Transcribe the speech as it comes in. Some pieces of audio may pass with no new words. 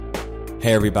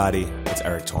Hey everybody, it's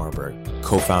Eric Torenberg,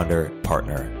 co-founder,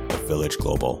 partner of Village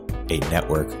Global, a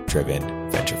network-driven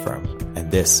venture firm.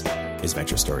 And this is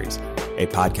Venture Stories, a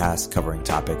podcast covering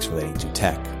topics relating to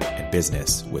tech and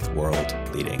business with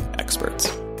world-leading experts.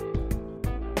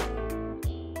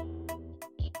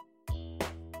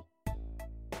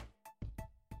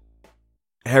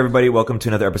 Hey everybody, welcome to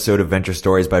another episode of Venture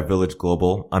Stories by Village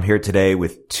Global. I'm here today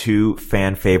with two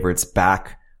fan favorites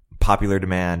back, popular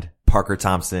demand, Parker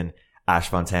Thompson, Ash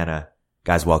Fontana.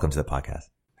 Guys, welcome to the podcast.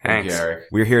 Thanks, Eric.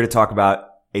 We're here to talk about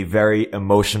a very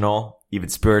emotional, even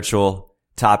spiritual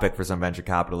topic for some venture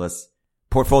capitalists.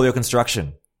 Portfolio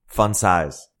construction, fund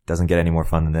size. Doesn't get any more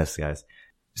fun than this, guys.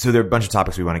 So there are a bunch of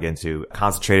topics we want to get into.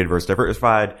 Concentrated versus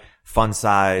diversified, fund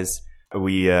size.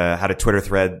 We had a Twitter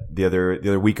thread the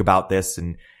other week about this,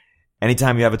 and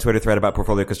anytime you have a Twitter thread about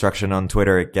portfolio construction on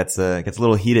Twitter, it gets a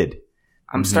little heated.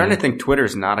 I'm starting to think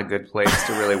Twitter's not a good place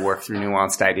to really work through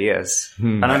nuanced ideas.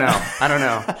 I don't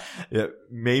know. Yeah,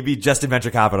 maybe just in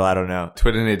venture capital. I don't know.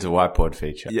 Twitter needs a whiteboard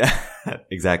feature. Yeah,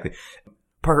 exactly.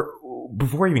 Parker,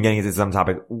 before even getting into some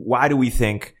topic, why do we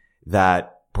think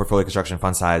that portfolio construction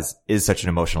fund size is such an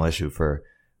emotional issue for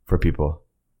people?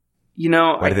 You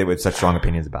know, why do they have such strong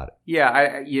opinions about it?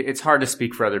 Yeah, it's hard to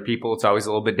speak for other people. It's always a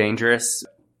little bit dangerous.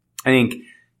 I think,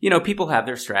 people have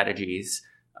their strategies.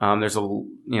 There's a,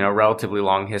 relatively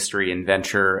long history in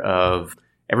venture of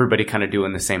everybody kind of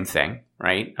doing the same thing,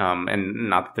 right? And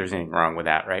not that there's anything wrong with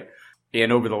that, right?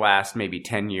 And over the last maybe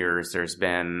 10 years, there's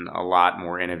been a lot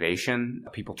more innovation,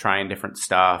 people trying different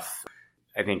stuff.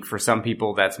 I think for some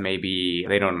people, that's maybe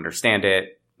they don't understand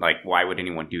it. Like, why would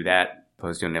anyone do that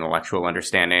opposed to an intellectual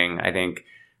understanding? I think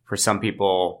for some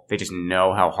people, they just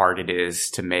know how hard it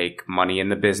is to make money in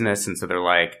the business. And so they're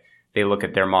like, they look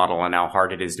at their model and how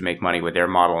hard it is to make money with their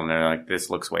model. And they're like, this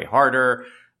looks way harder.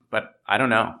 But I don't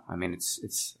know. I mean,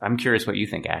 I'm curious what you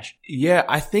think, Ash. Yeah,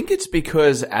 I think it's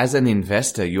because as an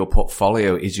investor, your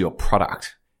portfolio is your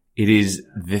product. It is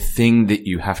the thing that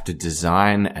you have to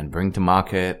design and bring to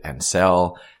market and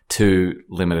sell to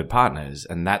limited partners.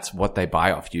 And that's what they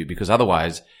buy off you, because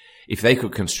otherwise, if they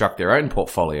could construct their own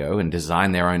portfolio and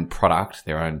design their own product,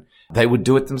 they would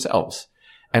do it themselves.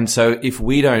 And so if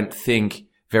we don't think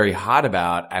very hard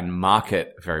about and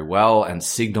market very well and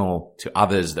signal to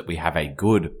others that we have a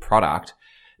good product,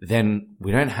 then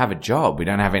we don't have a job. We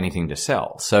don't have anything to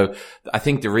sell. So I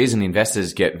think the reason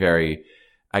investors get very,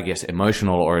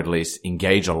 emotional, or at least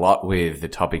engage a lot with the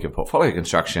topic of portfolio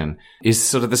construction, is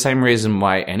sort of the same reason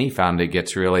why any founder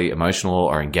gets really emotional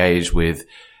or engaged with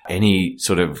any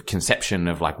sort of conception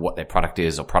of like what their product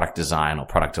is, or product design, or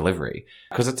product delivery,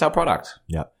 because it's our product.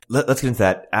 Yeah. Let's get into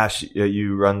that. Ash,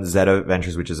 you run Zeta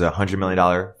Ventures, which is a $100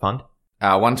 million fund.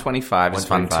 125 is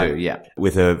fund 2. Yeah.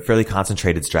 With a fairly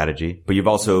concentrated strategy, but you've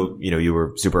also, you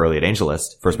were super early at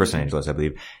AngelList, first person AngelList, I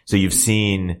believe. So you've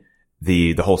seen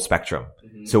the whole spectrum.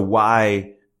 Mm-hmm. So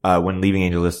why, when leaving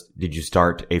AngelList, did you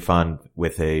start a fund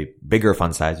with a bigger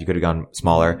fund size? You could have gone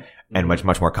smaller and much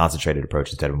more concentrated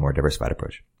approach instead of a more diversified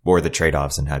approach. Or the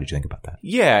trade-offs, and how did you think about that?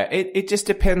 Yeah, it just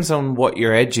depends on what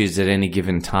your edge is at any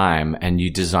given time, and you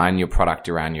design your product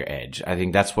around your edge. I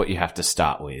think that's what you have to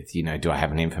start with. Do I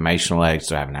have an informational edge?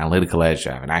 Do I have an analytical edge? Do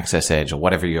I have an access edge? Or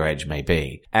whatever your edge may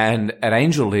be. And at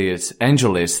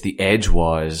AngelList, the edge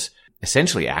was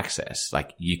essentially access.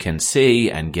 Like, you can see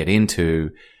and get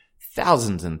into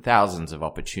thousands and thousands of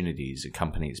opportunities at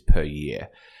companies per year.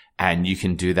 And you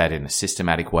can do that in a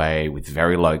systematic way with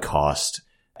very low cost,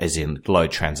 as in low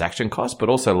transaction cost, but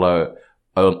also low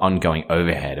ongoing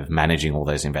overhead of managing all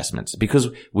those investments, because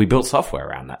we built software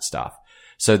around that stuff.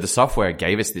 So the software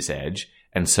gave us this edge.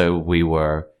 And so we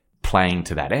were playing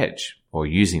to that edge, or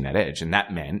using that edge. And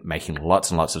that meant making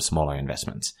lots and lots of smaller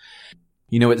investments.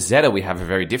 At Zeta, we have a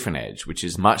very different edge, which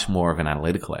is much more of an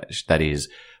analytical edge. That is,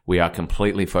 we are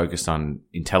completely focused on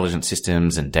intelligent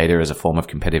systems and data as a form of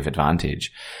competitive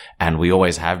advantage. And we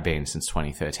always have been since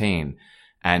 2013.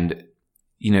 And,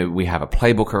 we have a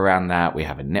playbook around that. We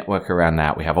have a network around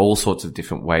that. We have all sorts of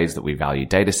different ways that we value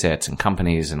data sets and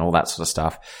companies and all that sort of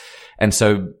stuff. And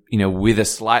so, with a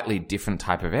slightly different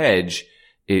type of edge,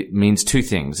 it means two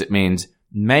things. It means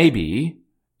maybe,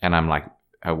 and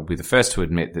I will be the first to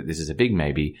admit that this is a big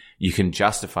maybe, you can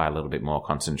justify a little bit more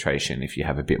concentration if you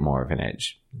have a bit more of an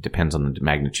edge. It depends on the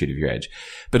magnitude of your edge.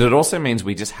 But it also means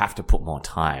we just have to put more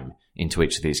time into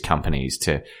each of these companies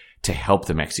to help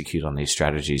them execute on these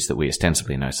strategies that we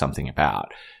ostensibly know something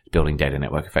about, building data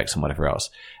network effects and whatever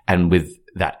else. And with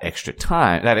that extra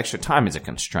time is a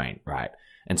constraint, right?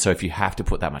 And so if you have to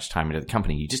put that much time into the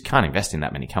company, you just can't invest in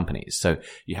that many companies. So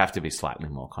you have to be slightly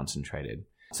more concentrated.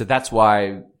 So that's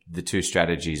why the two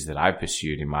strategies that I've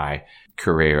pursued in my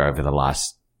career over the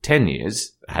last 10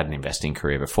 years, had an investing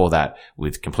career before that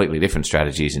with completely different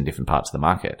strategies in different parts of the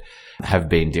market, have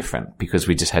been different because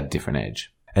we just had different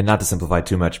edge. And not to simplify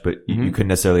too much, but you couldn't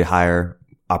necessarily hire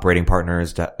operating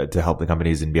partners to help the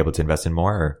companies and be able to invest in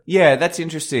more? Or? Yeah, that's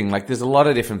interesting. Like there's a lot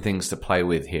of different things to play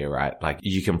with here, right? Like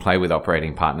you can play with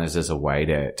operating partners as a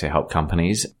way to help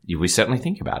companies. We certainly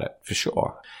think about it for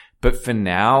sure. But for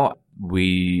now,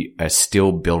 we are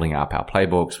still building up our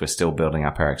playbooks. We're still building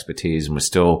up our expertise, and we're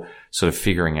still sort of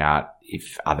figuring out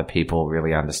if other people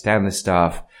really understand this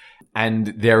stuff. And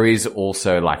there is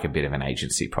also like a bit of an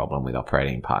agency problem with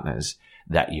operating partners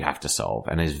that you have to solve,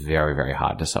 and is very, very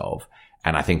hard to solve.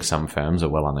 And I think some firms are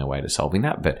well on their way to solving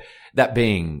that. But that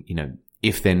being,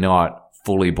 if they're not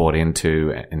fully bought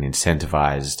into and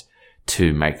incentivized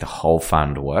to make the whole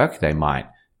fund work, they might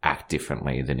act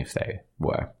differently than if they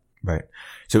were. Right.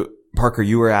 So Parker,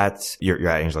 you're at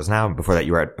AngelList now. Before that,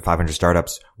 you were at 500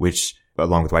 Startups, which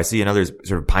along with YC and others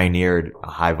sort of pioneered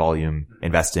high volume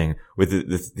investing with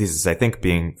the thesis, I think,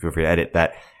 being, feel free to edit,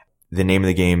 that the name of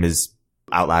the game is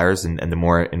outliers, and the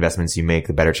more investments you make,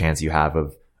 the better chance you have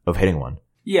of hitting one.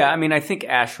 Yeah, I mean, I think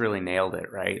Ash really nailed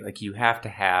it, right? Like you have to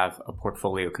have a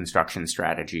portfolio construction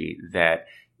strategy that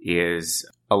is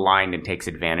aligned and takes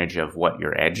advantage of what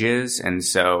your edge is. And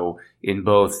so in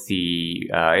both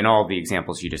in all the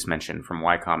examples you just mentioned, from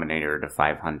Y Combinator to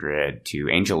 500 to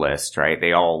AngelList, right?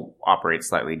 They all operate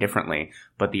slightly differently.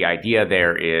 But the idea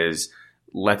there is,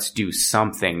 let's do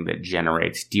something that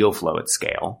generates deal flow at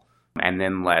scale. And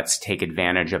then let's take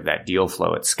advantage of that deal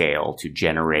flow at scale to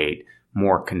generate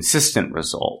more consistent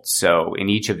results. So in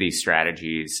each of these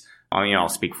strategies, I'll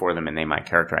speak for them and they might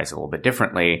characterize it a little bit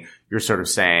differently. You're sort of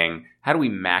saying, how do we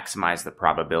maximize the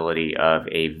probability of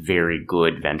a very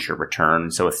good venture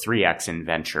return? So a 3x in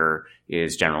venture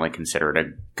is generally considered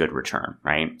a good return,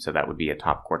 right? So that would be a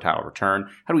top quartile return.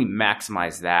 How do we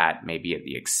maximize that maybe at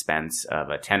the expense of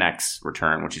a 10x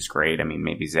return, which is great? I mean,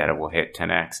 maybe Zeta will hit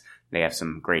 10x. They have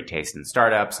some great taste in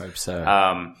startups. Hope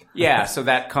so. Yeah, so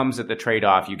that comes at the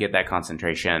trade-off. You get that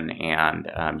concentration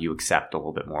and you accept a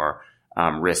little bit more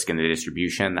risk in the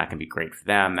distribution. That can be great for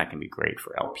them. That can be great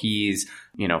for LPs.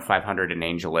 500 and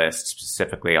AngelList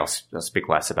specifically, I'll speak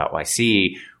less about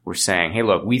YC. We're saying, hey,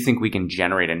 look, we think we can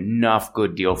generate enough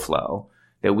good deal flow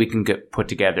that we can put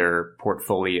together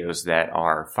portfolios that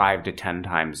are 5 to 10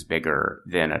 times bigger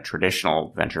than a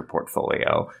traditional venture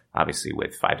portfolio, obviously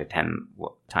with 5 to 10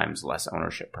 times less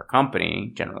ownership per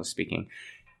company, generally speaking,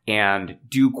 and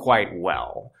do quite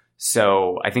well.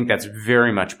 So I think that's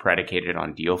very much predicated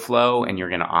on deal flow, and you're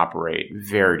going to operate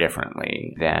very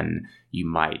differently than you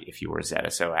might if you were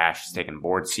Zeta. So Ash has taken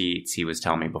board seats. He was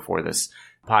telling me before this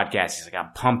podcast, he's like,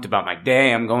 I'm pumped about my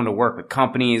day. I'm going to work with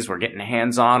companies. We're getting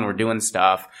hands-on. We're doing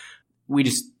stuff.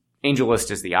 AngelList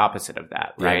is the opposite of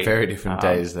that, right? Yeah, very different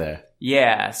days there.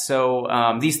 Yeah.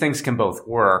 So these things can both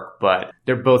work, but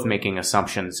they're both making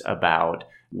assumptions about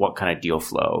what kind of deal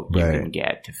flow you can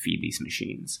get to feed these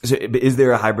machines. So is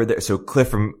there a hybrid there? So Cliff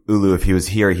from Ulu, if he was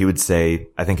here, he would say,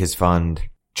 I think his fund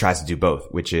tries to do both,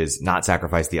 which is not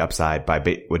sacrifice the upside by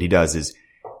what he does is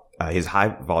his high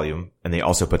volume, and they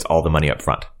also puts all the money up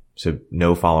front. So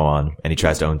no follow on, and he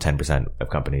tries to own 10% of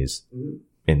companies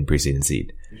in pre-seed and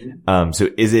seed. So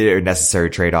is it a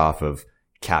necessary trade-off of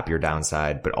cap your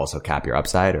downside, but also cap your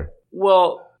upside? Or?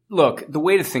 Well, look, the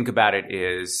way to think about it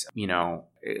is,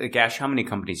 like Ash, how many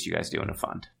companies do you guys do in a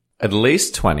fund? At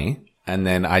least 20, and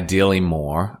then ideally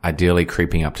more, ideally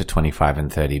creeping up to 25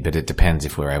 and 30, but it depends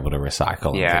if we're able to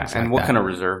recycle. Yeah, and what kind of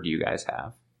reserve do you guys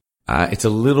have? It's a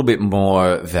little bit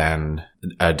more than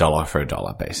 $1 for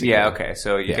 $1, basically. Yeah, okay.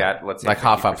 So you got, let's say, like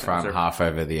half up front, half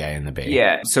over the A and the B.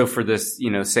 Yeah. So for this,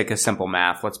 sake of simple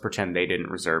math, let's pretend they didn't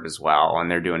reserve as well, and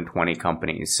they're doing 20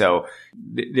 companies. So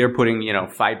they're putting,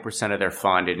 5% of their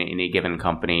fund in any given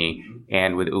company.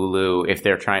 And with Ulu, if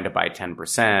they're trying to buy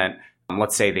 10%,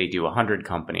 let's say they do 100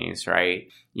 companies, right?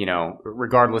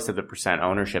 Regardless of the percent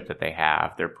ownership that they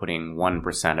have, they're putting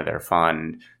 1% of their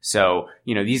fund. So,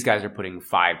 these guys are putting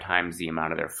 5 times the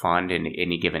amount of their fund in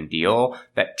any given deal.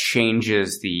 That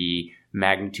changes the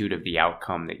magnitude of the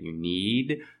outcome that you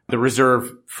need. The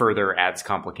reserve further adds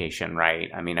complication, right?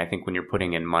 I mean, I think when you're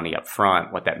putting in money up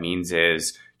front, what that means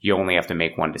is you only have to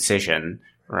make one decision,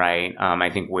 right? I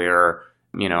think where,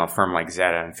 a firm like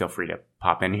Zeta, and feel free to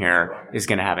pop in here, is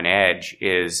going to have an edge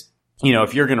is,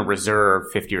 if you're going to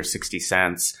reserve 50 or 60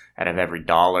 cents out of every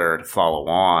dollar to follow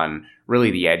on, really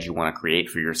the edge you want to create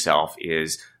for yourself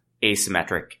is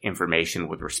asymmetric information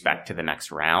with respect to the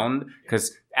next round,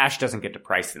 because Ash doesn't get to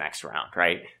price the next round,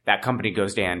 right? That company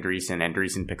goes to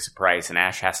Andreessen picks a price, and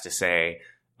Ash has to say,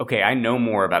 okay, I know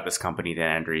more about this company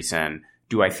than Andreessen.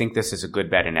 do I think this is a good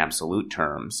bet in absolute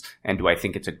terms? And do I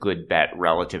think it's a good bet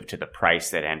relative to the price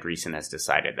that Andreessen has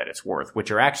decided that it's worth, which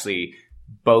are actually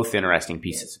both interesting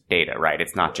pieces of data, right?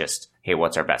 It's not just, hey,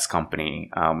 what's our best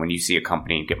company? When you see a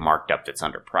company get marked up that's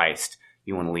underpriced,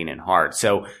 you want to lean in hard.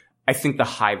 So I think the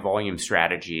high volume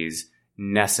strategies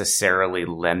necessarily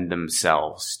lend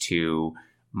themselves to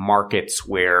markets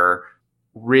where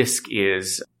risk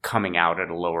is coming out at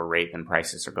a lower rate than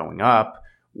prices are going up,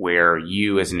 where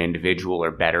you as an individual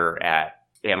are better at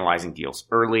analyzing deals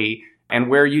early, and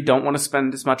where you don't want to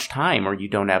spend as much time or you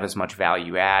don't have as much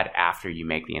value add after you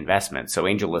make the investment. So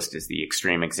AngelList is the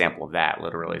extreme example of that.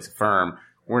 Literally, as a firm,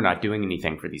 we're not doing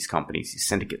anything for these companies. These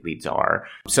syndicate leads are.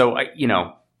 So,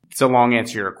 it's a long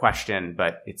answer to your question,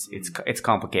 but it's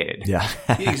complicated. Yeah.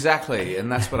 Exactly. And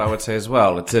that's what I would say as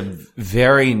well. It's a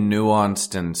very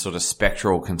nuanced and sort of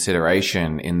spectral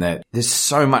consideration in that there's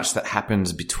so much that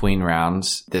happens between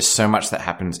rounds. There's so much that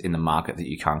happens in the market that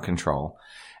you can't control.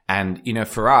 And,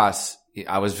 for us,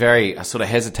 I sort of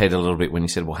hesitated a little bit when you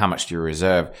said, well, how much do you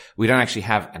reserve? We don't actually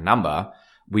have a number.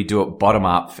 We do it bottom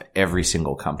up for every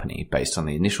single company based on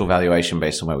the initial valuation,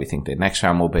 based on where we think their next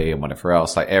round will be and whatever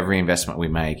else. Like every investment we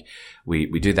make, we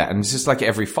do that. And it's just like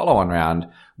every follow-on round,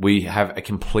 we have a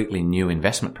completely new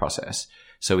investment process.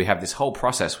 So we have this whole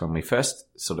process when we first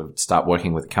sort of start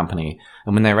working with a company,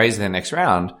 and when they raise their next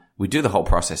round, we do the whole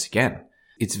process again.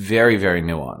 It's very, very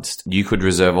nuanced. You could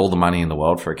reserve all the money in the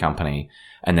world for a company,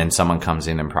 and then someone comes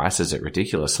in and prices it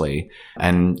ridiculously.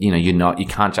 And, you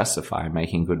can't justify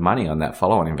making good money on that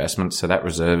follow-on investment. So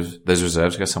those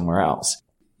reserves go somewhere else.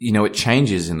 It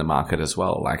changes in the market as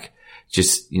well. Like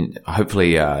just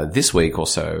hopefully, this week or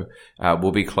so,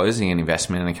 we'll be closing an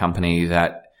investment in a company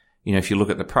that, if you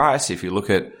look at the price, if you look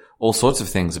at all sorts of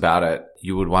things about it,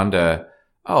 you would wonder,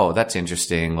 oh, that's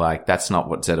interesting. Like that's not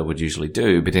what Zeta would usually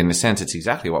do. But in a sense, it's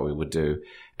exactly what we would do.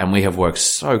 And we have worked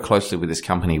so closely with this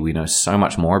company. We know so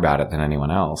much more about it than anyone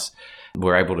else.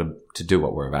 We're able to do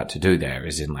what we're about to do there,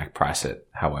 is in like price it,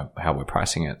 how we're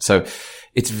pricing it. So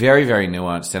it's very, very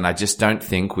nuanced. And I just don't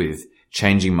think with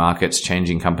changing markets,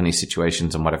 changing company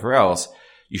situations and whatever else,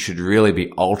 you should really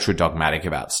be ultra dogmatic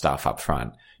about stuff up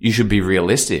front. You should be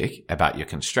realistic about your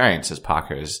constraints, as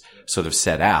Parker has sort of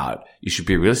set out. You should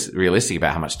be realistic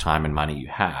about how much time and money you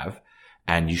have,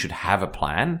 and you should have a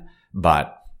plan,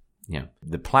 but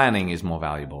the planning is more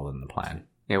valuable than the plan.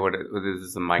 Yeah, what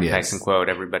is the Mike Tyson quote?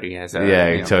 Everybody has a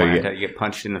plan to get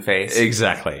punched in the face.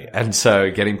 Exactly. And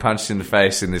so getting punched in the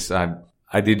face in this,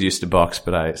 I did used to box,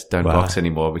 but I don't box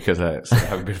anymore because I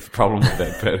have a bit of a problem with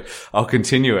it, but I'll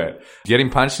continue it.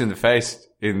 Getting punched in the face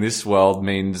in this world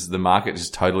means the market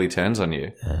just totally turns on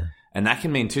you. Yeah. And that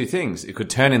can mean two things. It could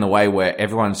turn in a way where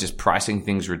everyone's just pricing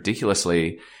things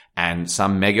ridiculously and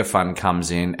some mega fund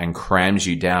comes in and crams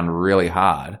you down really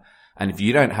hard. And if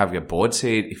you don't have your board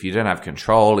seat, if you don't have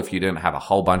control, if you don't have a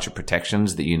whole bunch of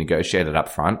protections that you negotiated up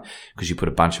front because you put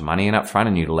a bunch of money in up front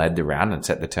and you led the round and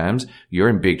set the terms, you're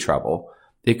in big trouble.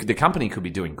 The company could be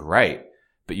doing great,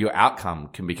 but your outcome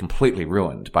can be completely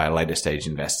ruined by a later stage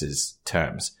investor's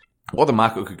terms. Or the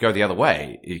market could go the other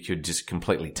way. It could just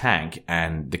completely tank,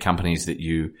 and the companies that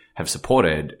you have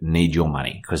supported need your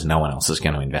money because no one else is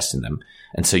going to invest in them.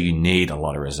 And so you need a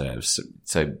lot of reserves.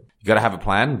 So you got to have a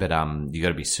plan, but you got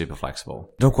to be super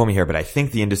flexible. Don't quote me here, but I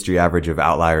think the industry average of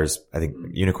outliers, I think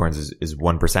unicorns is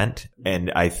 1%.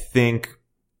 And I think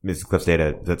Mr. Cliff's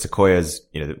data that Sequoia is,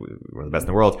 one of the best in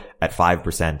the world at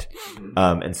 5%.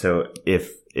 And so if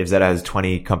Zeta has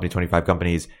 25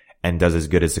 companies and does as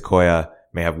good as Sequoia,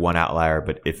 may have one outlier,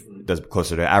 but if does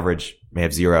closer to average, may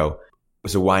have 0.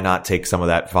 So why not take some of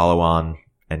that follow on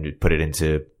and put it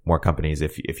into more companies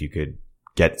if you could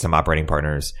get some operating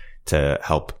partners to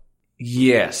help?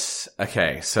 Yes.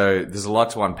 Okay. So there's a lot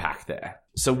to unpack there.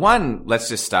 So one, let's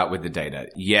just start with the data.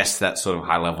 Yes, that sort of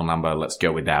high level number. Let's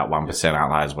go with that 1%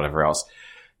 outliers, whatever else.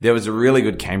 There was a really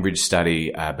good Cambridge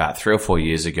study about 3 or 4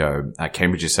 years ago,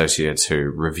 Cambridge Associates,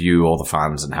 who review all the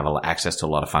funds and have access to a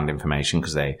lot of fund information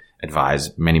because they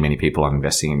advise many, many people on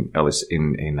investing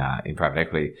in private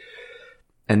equity.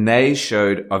 And they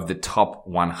showed of the top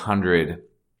 100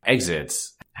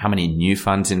 exits, how many new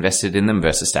funds invested in them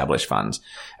versus established funds.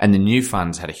 And the new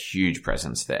funds had a huge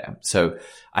presence there. So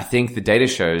I think the data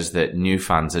shows that new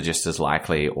funds are just as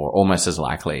likely or almost as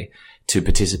likely to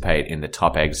participate in the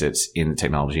top exits in the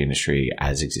technology industry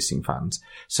as existing funds.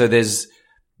 So there's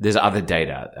other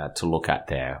data to look at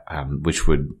there, which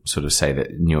would sort of say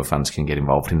that newer funds can get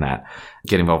involved in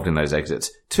those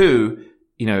exits. 2,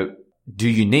 do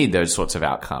you need those sorts of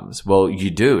outcomes? Well,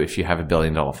 you do if you have $1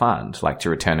 billion fund. Like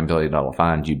to return $1 billion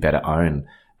fund, you better own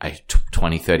a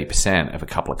 20-30% of a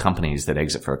couple of companies that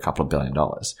exit for a couple of $1 billion.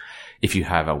 If you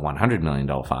have a $100 million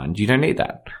fund, you don't need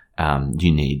that.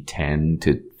 You need 10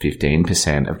 to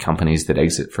 15% of companies that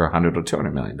exit for $100 or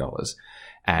 $200 million.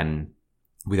 And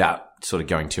without sort of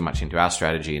going too much into our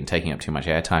strategy and taking up too much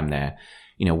airtime there,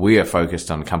 we are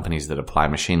focused on companies that apply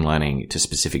machine learning to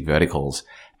specific verticals,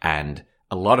 and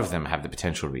a lot of them have the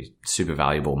potential to be super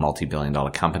valuable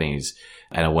multi-billion-dollar companies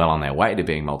and are well on their way to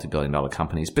being multi-billion-dollar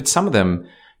companies. But some of them,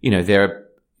 they're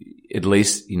at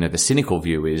least, the cynical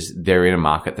view is they're in a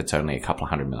market that's only a couple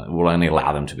of $100 million. We'll only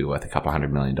allow them to be worth a couple of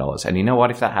 $100 million. And you know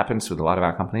what? If that happens with a lot of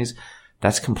our companies,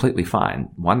 that's completely fine.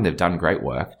 One, they've done great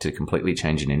work to completely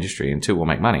change an industry, and two, we'll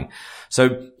make money.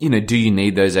 So, do you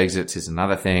need those exits is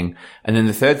another thing. And then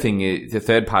the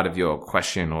third part of your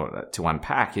question or to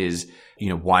unpack is,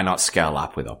 why not scale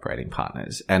up with operating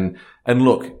partners? And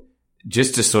look,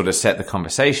 just to sort of set the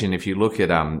conversation, if you look at,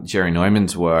 Jerry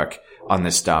Neumann's work on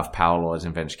this stuff, Power Laws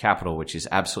and Venture Capital, which is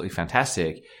absolutely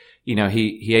fantastic.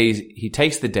 He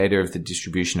takes the data of the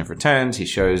distribution of returns. He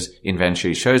shows in venture,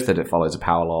 he shows that it follows a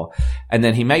power law. And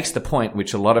then he makes the point,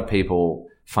 which a lot of people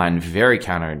find very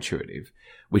counterintuitive,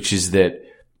 which is that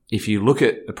if you look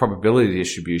at the probability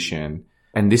distribution,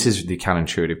 and this is the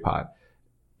counterintuitive part,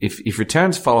 if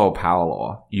returns follow a power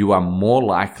law, you are more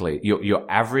likely, your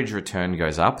average return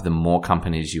goes up the more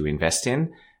companies you invest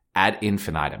in ad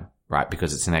infinitum, right?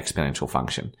 Because it's an exponential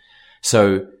function.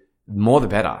 So more the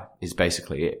better is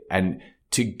basically it. And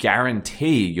to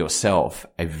guarantee yourself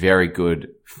a very good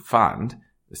fund,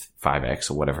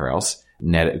 5x or whatever else,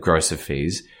 net gross of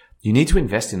fees, you need to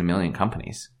invest in 1 million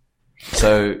companies.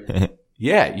 So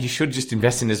yeah, you should just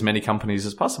invest in as many companies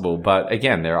as possible. But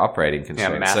again, there are operating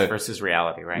constraints. Yeah, math versus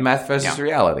reality, right? Math versus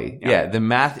reality. Yeah, the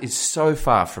math is so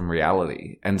far from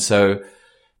reality. And so,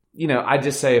 I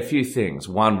just say a few things.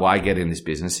 One, why get in this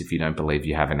business if you don't believe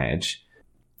you have an edge?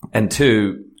 And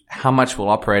two, how much will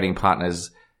operating partners,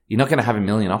 you're not going to have 1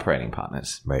 million operating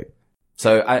partners. Right.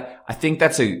 So I think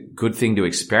that's a good thing to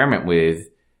experiment with,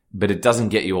 but it doesn't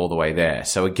get you all the way there.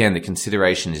 So again, the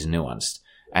consideration is nuanced.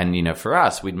 And, for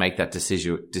us, we'd make that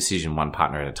decision one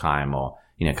partner at a time, or,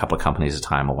 a couple of companies at a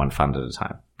time, or one fund at a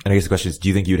time. And I guess the question is, do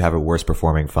you think you'd have a worse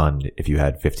performing fund if you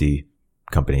had 50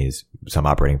 companies, some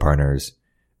operating partners,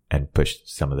 and pushed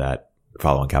some of that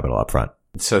follow-on capital up front?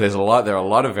 So there are a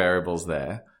lot of variables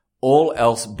there. All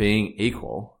else being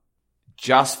equal,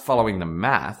 just following the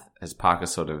math, as Parker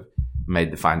sort of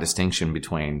made the fine distinction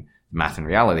between math and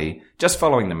reality, just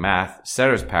following the math,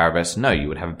 ceteris paribus, no, you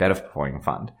would have a better performing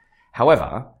fund.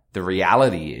 However, the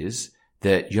reality is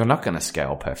that you're not going to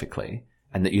scale perfectly,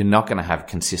 and that you're not going to have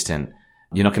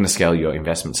you're not going to scale your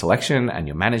investment selection and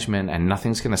your management, and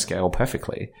nothing's going to scale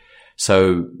perfectly.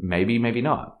 So maybe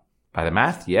not. By the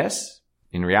math, yes.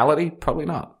 In reality, probably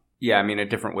not. Yeah, a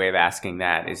different way of asking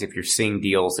that is if you're seeing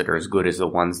deals that are as good as the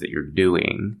ones that you're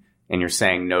doing and you're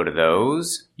saying no to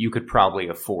those, you could probably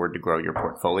afford to grow your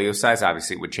portfolio size.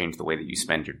 Obviously, it would change the way that you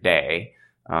spend your day.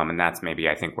 And that's maybe,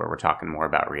 I think, where we're talking more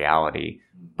about reality.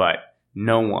 But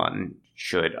no one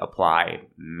should apply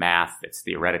math that's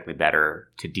theoretically better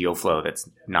to deal flow that's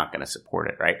not going to support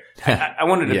it, right? I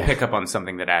wanted to pick up on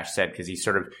something that Ash said, because he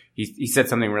said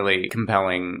something really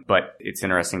compelling, but it's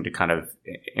interesting to kind of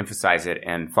emphasize it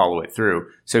and follow it through.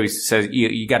 So he says,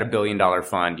 you got $1 billion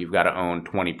fund, you've got to own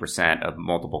 20% of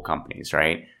multiple companies,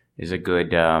 right? There's a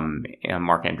good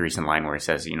Marc Andreessen line where he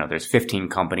says, there's 15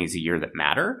 companies a year that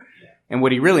matter. And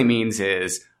what he really means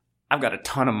is, I've got a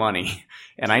ton of money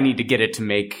and I need to get it to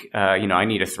make, I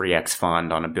need a 3x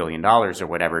fund on $1 billion or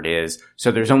whatever it is.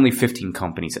 So there's only 15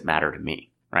 companies that matter to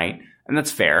me, right? And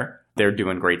that's fair. They're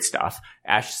doing great stuff.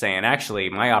 Ash saying, actually,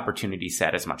 my opportunity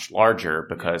set is much larger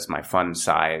because my fund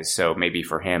size. So maybe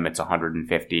for him, it's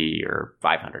 150 or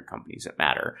 500 companies that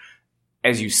matter.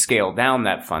 As you scale down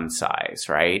that fund size,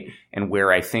 right? And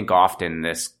where I think often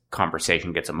this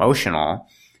conversation gets emotional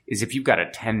is if you've got a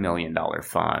 $10 million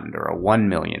fund or a $1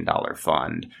 million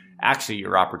fund, actually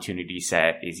your opportunity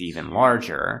set is even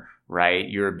larger, right?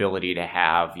 Your ability to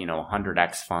have, a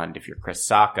 100x fund, if you're Chris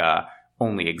Sacca,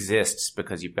 only exists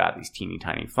because you've got these teeny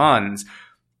tiny funds.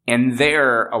 And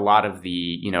there, a lot of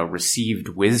the, received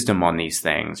wisdom on these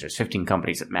things, there's 15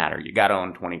 companies that matter. You got to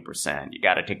own 20%. You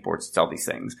got to take boards to sell these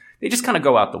things. They just kind of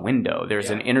go out the window.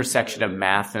 There's an intersection of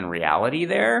math and reality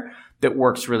there that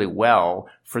works really well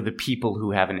for the people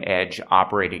who have an edge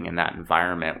operating in that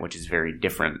environment, which is very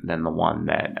different than the one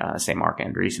that, say, Marc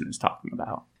Andreessen is talking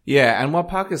about. Yeah. And what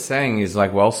Parker's saying is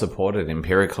well supported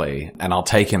empirically. And I'll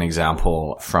take an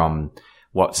example from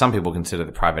what some people consider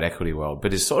the private equity world,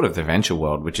 but is sort of the venture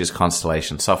world, which is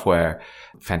Constellation Software.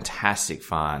 Fantastic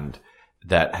fund.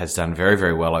 that has done very,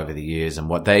 very well over the years. And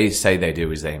what they say they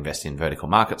do is they invest in vertical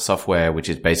market software, which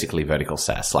is basically vertical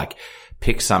SaaS. Like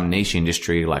pick some niche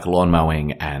industry like lawn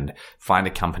mowing and find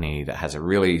a company that has a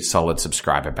really solid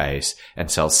subscriber base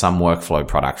and sell some workflow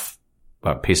product,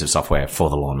 a piece of software for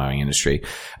the lawn mowing industry.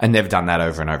 And they've done that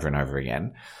over and over and over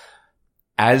again.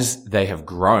 As they have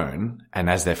grown and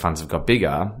as their funds have got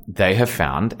bigger, they have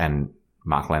found, and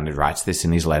Mark Leonard writes this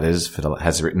in his letters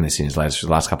has written this in his letters for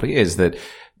the last couple of years, that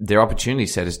their opportunity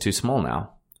set is too small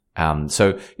now.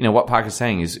 So, what Parker's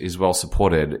saying is well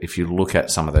supported if you look at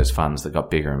some of those funds that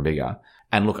got bigger and bigger.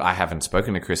 And look, I haven't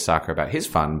spoken to Chris Sarker about his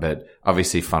fund, but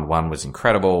obviously Fund 1 was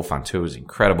incredible. Fund 2 was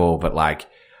incredible. But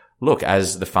look,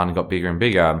 as the fund got bigger and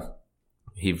bigger,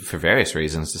 he, for various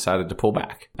reasons, decided to pull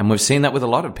back. And we've seen that with a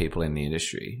lot of people in the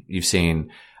industry. You've seen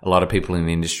a lot of people in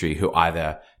the industry who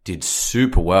either did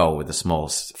super well with a small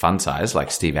fund size,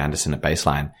 like Steve Anderson at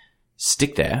Baseline,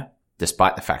 stick there,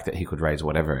 despite the fact that he could raise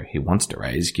whatever he wants to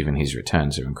raise, given his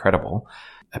returns are incredible,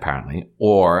 apparently,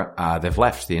 or they've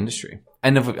left the industry.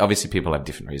 And obviously people have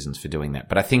different reasons for doing that.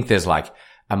 But I think there's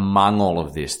among all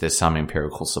of this, there's some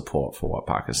empirical support for what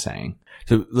Parker's saying.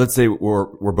 So let's say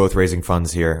we're both raising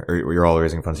funds here, or you're all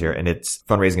raising funds here, and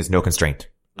fundraising is no constraint.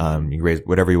 You can raise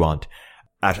whatever you want.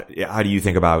 How do you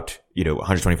think about,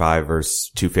 125 versus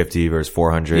 250 versus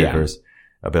 400 versus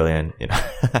 $1 billion,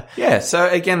 Yeah. So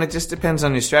again, it just depends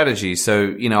on your strategy.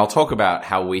 So, I'll talk about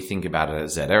how we think about it at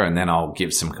Zeta, and then I'll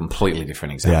give some completely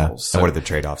different examples. Yeah. So, and what are the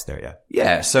trade-offs there? Yeah.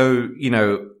 Yeah. So,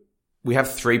 we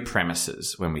have three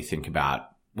premises when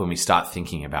we start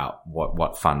thinking about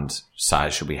what fund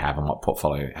size should we have and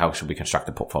how should we construct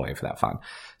a portfolio for that fund.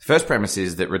 The first premise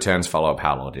is that returns follow a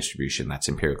power law distribution. That's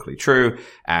empirically true.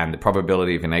 And the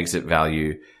probability of an exit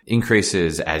value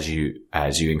increases as you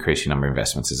increase your number of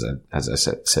investments, as I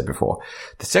said before.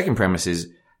 The second premise is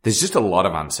there's just a lot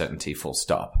of uncertainty, full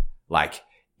stop.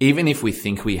 Even if we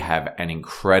think we have an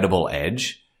incredible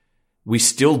edge, we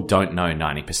still don't know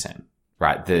 90%.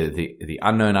 Right. The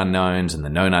unknown unknowns and the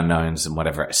known unknowns and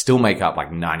whatever still make up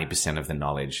 90% of the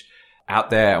knowledge out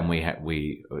there. And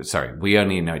we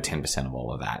only know 10% of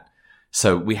all of that.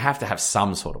 So we have to have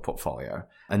some sort of portfolio.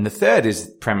 And the third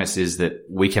premise is that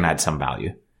we can add some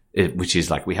value, which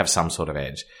is we have some sort of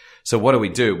edge. So what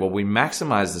do? Well, we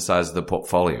maximize the size of the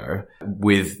portfolio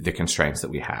with the constraints that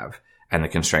we have. And the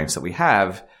constraints that we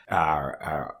have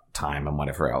are time and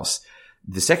whatever else.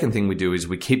 The second thing we do is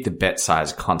we keep the bet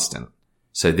size constant.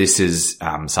 So this is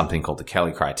something called the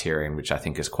Kelly criterion, which I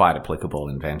think is quite applicable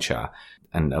in venture.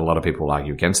 And a lot of people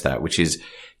argue against that, which is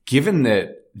given that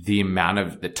the amount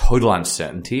of the total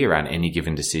uncertainty around any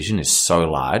given decision is so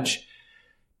large,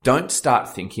 don't start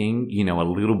thinking, a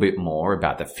little bit more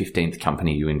about the 15th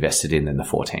company you invested in than the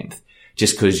 14th.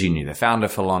 Just because you knew the founder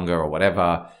for longer or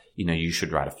whatever, you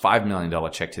should write a $5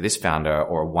 million check to this founder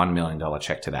or a $1 million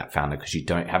check to that founder because you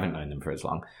haven't known them for as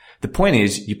long. The point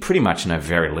is you pretty much know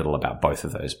very little about both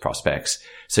of those prospects.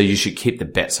 So you should keep the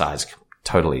bet size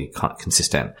totally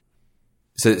consistent.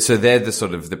 So they're the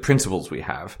sort of the principles we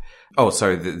have. Oh,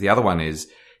 sorry. The other one is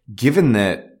given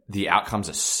that the outcomes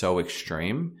are so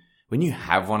extreme, when you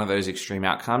have one of those extreme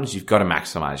outcomes, you've got to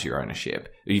maximize your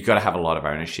ownership. You've got to have a lot of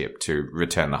ownership to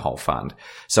return the whole fund.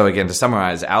 So again, to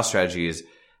summarize, our strategy is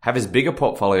have as big a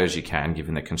portfolio as you can,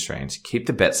 given the constraints, keep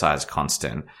the bet size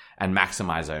constant and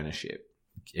maximize ownership.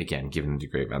 Again, given the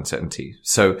degree of uncertainty.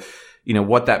 So,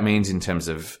 what that means in terms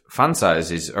of fund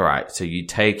size is, all right, so you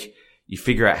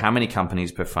figure out how many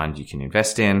companies per fund you can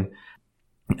invest in,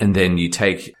 and then you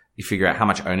figure out how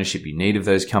much ownership you need of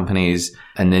those companies,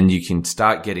 and then you can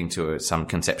start getting to some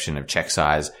conception of check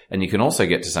size, and you can also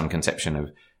get to some conception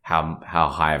of how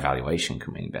high a valuation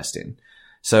can we invest in.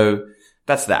 So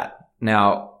that's that.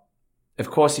 Now, of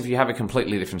course, if you have a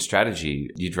completely different strategy,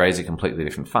 you'd raise a completely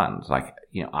different fund.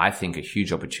 I think a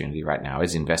huge opportunity right now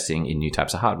is investing in new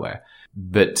types of hardware.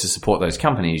 But to support those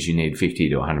companies, you need $50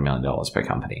 to $100 million per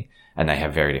company. And they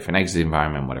have very different exit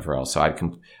environment, whatever else. So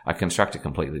I construct a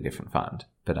completely different fund.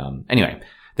 But anyway,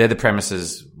 they're the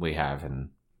premises we have. And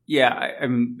yeah,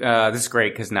 this is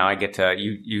great because now I get to,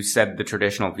 you said the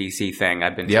traditional VC thing.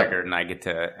 I've been triggered and I get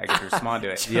to respond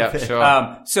to it. Yeah,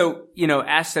 sure. So,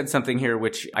 Ash said something here,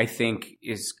 which I think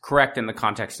is correct in the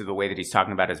context of the way that he's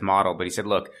talking about his model. But he said,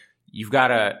 look, you've got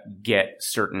to get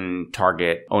certain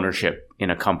target ownership in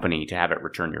a company to have it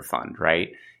return your fund, right?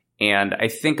 And I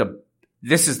think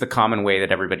this is the common way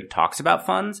that everybody talks about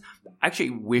funds. I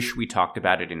actually wish we talked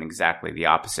about it in exactly the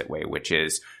opposite way, which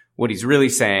is what he's really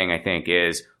saying, I think,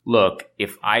 is, look,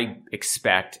 if I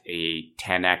expect a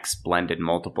 10x blended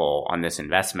multiple on this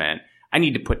investment, I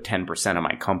need to put 10% of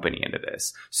my company into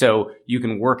this. So you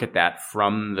can work at that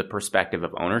from the perspective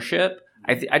of ownership,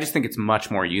 I just think it's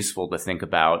much more useful to think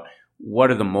about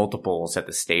what are the multiples at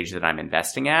the stage that I'm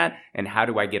investing at, and how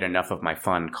do I get enough of my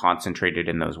fund concentrated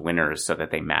in those winners so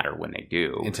that they matter when they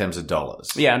do. In terms of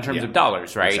dollars. Yeah, in terms of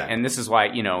dollars, right? Exactly. And this is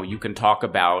why, you can talk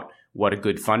about what a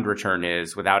good fund return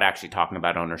is without actually talking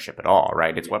about ownership at all,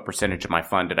 right? It's what percentage of my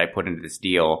fund did I put into this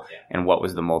deal and what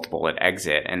was the multiple at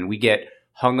exit. And we get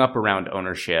hung up around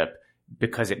ownership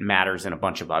because it matters in a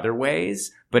bunch of other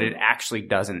ways, but it actually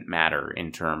doesn't matter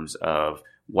in terms of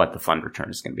what the fund return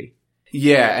is going to be.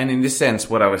 Yeah, and in this sense,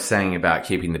 what I was saying about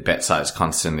keeping the bet size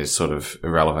constant is sort of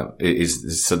irrelevant,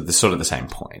 is sort of the same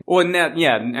point. Well,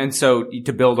 and so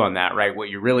to build on that, right, what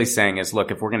you're really saying is, look,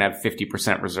 if we're going to have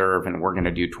 50% reserve and we're going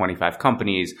to do 25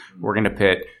 companies, we're going to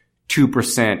put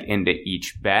 2% into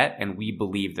each bet, and we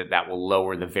believe that that will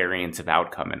lower the variance of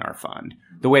outcome in our fund.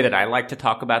 The way that I like to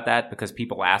talk about that, because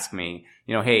people ask me,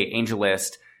 hey,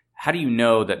 AngelList, how do you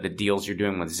know that the deals you're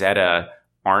doing with Zeta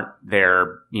aren't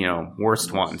their,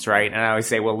 worst ones, right? And I always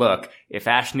say, well, look, if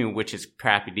Ash knew which his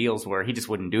crappy deals were, he just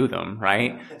wouldn't do them,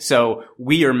 right? So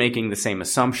we are making the same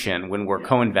assumption when we're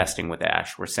co-investing with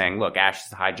Ash. We're saying, look, Ash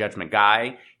is a high judgment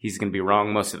guy. He's going to be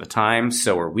wrong most of the time.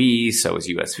 So are we. So is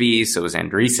USV. So is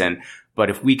Andreessen.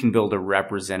 But if we can build a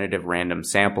representative random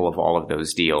sample of all of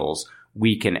those deals,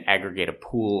 we can aggregate a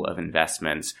pool of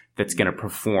investments that's going to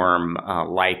perform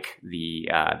like the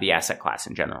asset class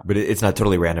in general. But it's not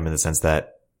totally random in the sense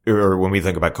that, or when we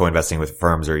think about co-investing with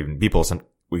firms or even people,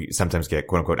 we sometimes get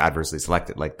quote unquote adversely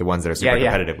selected, like the ones that are super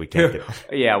competitive. We can't get.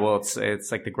 Yeah, well,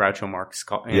 it's like the Groucho Marx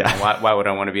call. Why would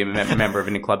I want to be a member of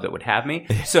any club that would have me?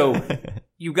 So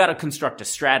you got to construct a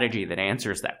strategy that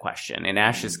answers that question. In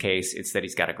Ash's case, it's that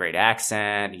he's got a great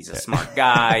accent. He's a smart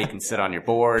guy. He can sit on your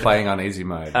board. Playing on easy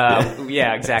mode.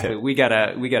 Yeah, exactly. We got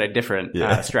a different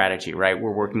strategy, right?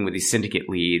 We're working with these syndicate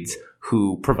leads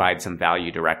who provide some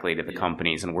value directly to the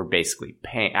companies, and we're basically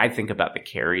paying. I think about the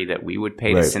carry that we would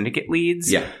pay to syndicate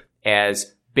leads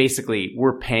as basically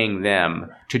we're paying them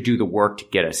to do the work to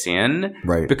get us in.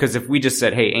 Right. Because if we just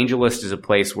said, hey, AngelList is a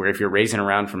place where if you're raising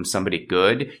around from somebody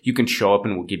good, you can show up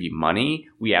and we'll give you money,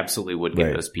 we absolutely would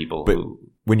get those people who.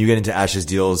 When you get into Ash's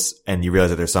deals and you realize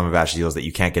that there's some of Ash's deals that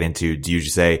you can't get into, do you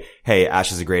just say, hey,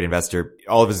 Ash is a great investor,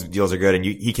 all of his deals are good, and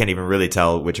he can't even really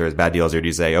tell which are his bad deals, or do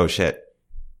you say, oh shit?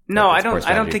 No, I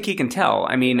don't think he can tell.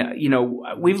 I mean,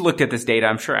 we've looked at this data.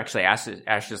 I'm sure actually Ash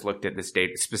has looked at this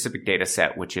specific data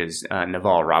set, which is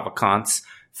Naval Ravikant's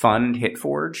fund,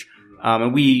 Hitforge.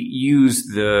 And we use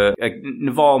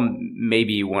Naval may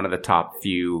be one of the top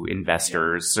few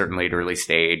investors, certainly at early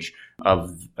stage,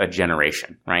 of a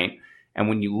generation, right? And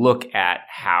when you look at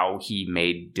how he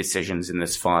made decisions in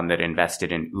this fund that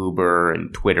invested in Uber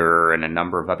and Twitter and a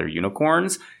number of other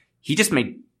unicorns, he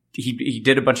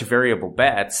did a bunch of variable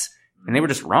bets and they were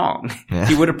just wrong. Yeah.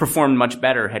 He would have performed much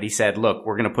better had he said, look,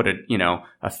 we're going to put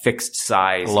a fixed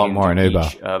size. A lot more in Uber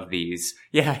of these.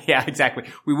 Yeah, exactly.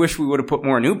 We wish we would have put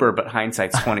more in Uber, but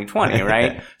hindsight's 2020,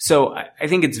 right? So I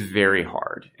think it's very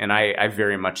hard. And I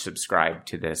very much subscribe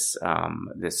to this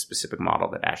specific model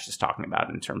that Ash is talking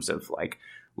about in terms of like,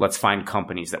 let's find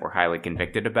companies that we're highly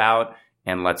convicted about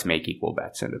and let's make equal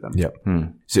bets into them. Yep.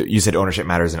 So you said ownership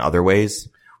matters in other ways?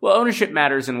 Well, ownership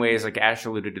matters in ways like Ash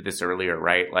alluded to this earlier,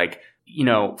 right? Like,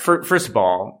 first of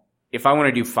all, if I want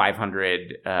to do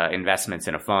 500 investments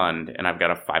in a fund and I've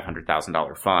got a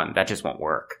 $500,000 fund, that just won't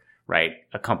work, right?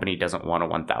 A company doesn't want a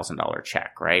 $1,000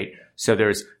 check, right? So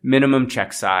there's minimum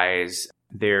check size.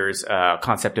 There's a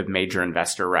concept of major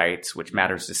investor rights, which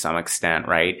matters to some extent,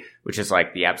 right? Which is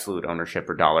like the absolute ownership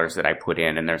or dollars that I put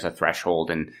in, and there's a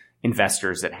threshold, and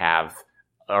investors that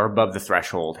are above the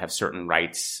threshold have certain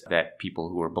rights that people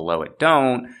who are below it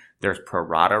don't. There's pro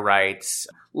rata rights.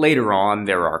 Later on,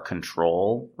 there are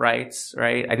control rights,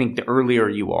 right? I think the earlier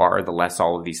you are, the less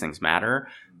all of these things matter.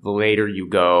 The later you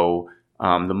go,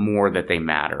 the more that they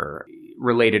matter.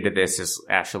 Related to this, as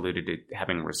Ash alluded to,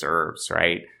 having reserves,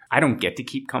 right? I don't get to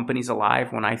keep companies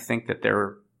alive when I think that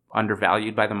they're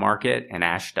undervalued by the market, and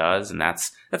Ash does, and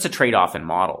that's a trade-off in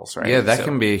models, right? Yeah, that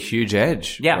can be a huge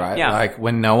edge, right? Yeah. Like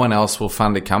when no one else will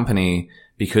fund a company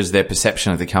because their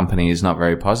perception of the company is not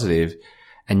very positive,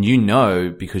 and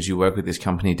because you work with this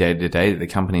company day to day that the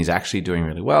company is actually doing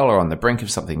really well or on the brink of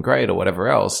something great or whatever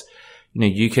else,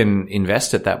 you can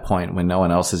invest at that point when no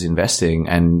one else is investing,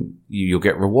 and you'll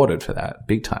get rewarded for that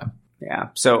big time.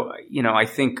 Yeah. So, I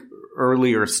think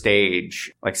earlier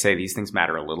stage, like say these things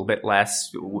matter a little bit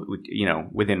less,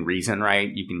 within reason, right?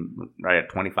 You can write a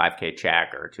 25K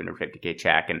check or a 250K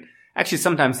check. And actually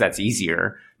sometimes that's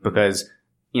easier because,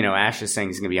 Ash is saying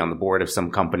he's going to be on the board of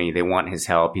some company. They want his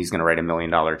help. He's going to write $1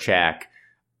 million check.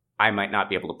 I might not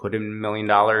be able to put in $1 million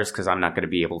because I'm not going to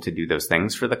be able to do those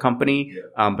things for the company.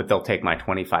 But they'll take my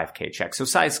 $25K check. So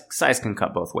size can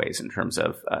cut both ways in terms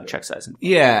of check size.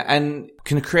 Yeah. And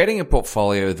creating a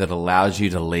portfolio that allows you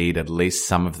to lead at least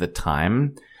some of the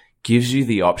time gives you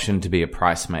the option to be a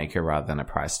price maker rather than a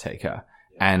price taker.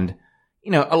 And,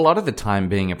 a lot of the time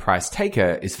being a price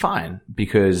taker is fine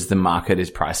because the market is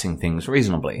pricing things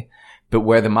reasonably. But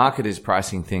where the market is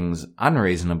pricing things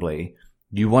unreasonably,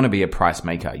 you want to be a price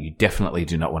maker. You definitely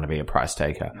do not want to be a price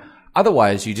taker.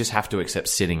 Otherwise, you just have to accept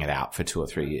sitting it out for 2 or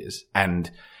 3 years. And,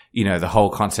 the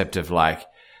whole concept of like,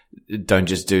 don't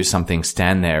just do something,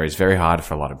 stand there is very hard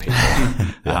for a lot of people.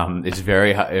 It's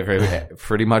very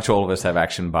pretty much all of us have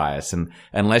action bias. And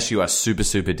unless you are super,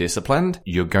 super disciplined,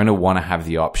 you're going to want to have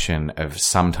the option of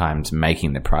sometimes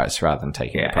making the price rather than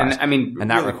taking the price. And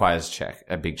that really requires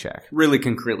a big check. Really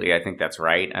concretely, I think that's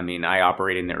right. I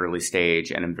operate in the early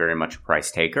stage and I'm very much a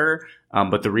price taker.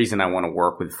 But the reason I want to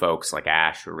work with folks like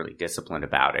Ash who are really disciplined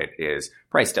about it is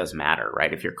price does matter,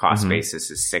 right? If your cost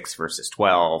basis is 6 versus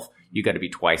 12, you got to be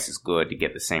twice as good to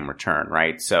get the same return,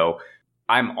 right? So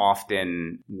I'm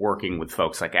often working with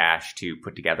folks like Ash to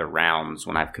put together rounds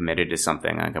when I've committed to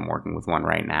something. Like I'm working with one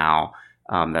right now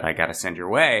that I got to send your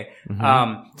way.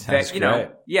 Sounds great.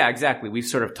 Yeah, exactly. We've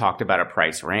sort of talked about a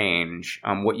price range.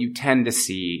 What you tend to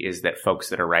see is that folks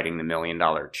that are writing the $1 million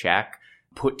check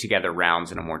put together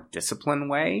rounds in a more disciplined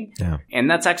way. Yeah. And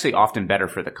that's actually often better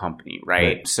for the company,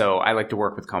 right? So I like to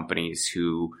work with companies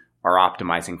who are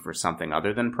optimizing for something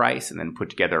other than price and then put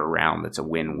together a round that's a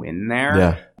win-win there.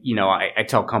 Yeah. I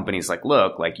tell companies like,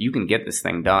 look, like you can get this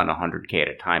thing done 100K at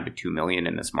a time to 2 million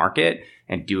in this market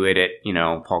and do it at,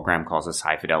 Paul Graham calls this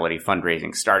high fidelity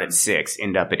fundraising. Start at 6,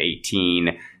 end up at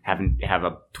 18, have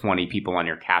 20 people on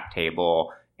your cap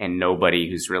table and nobody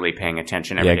who's really paying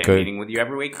attention every day meeting with you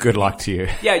every week. Good luck to you.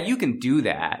 Yeah, you can do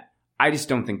that. I just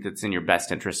don't think that's in your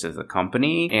best interest as a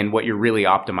company. And what you're really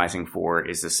optimizing for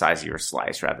is the size of your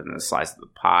slice rather than the size of the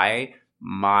pie.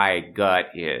 My gut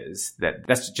is that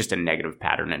that's just a negative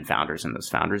pattern in founders, and those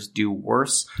founders do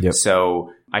worse. Yep.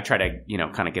 So I try to,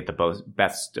 kind of get the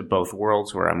best of both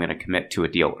worlds where I'm going to commit to a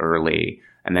deal early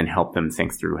and then help them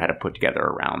think through how to put together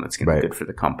a round that's going to be good for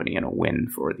the company and a win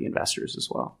for the investors as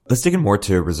well. Let's dig in more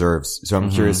to reserves. So I'm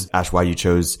curious, Ash, why you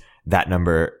chose that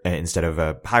number instead of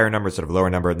a higher number, sort of lower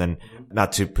number, and then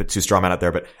not to put too strong man out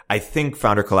there, but I think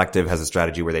Founder Collective has a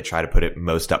strategy where they try to put it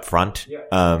most up front.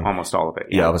 Almost all of it.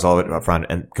 Yeah, almost all of it up front,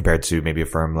 and compared to maybe a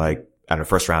firm like,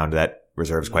 First Round that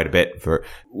reserves quite a bit for.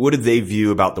 What do they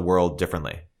view about the world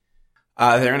differently?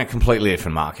 They're in a completely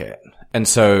different market. And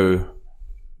so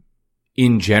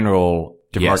in general,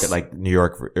 market like New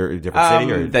York or a different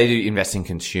city? Or? They do invest in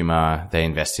consumer. They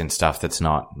invest in stuff that's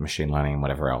not machine learning and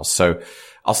whatever else. So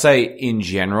I'll say in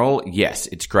general, yes,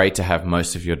 it's great to have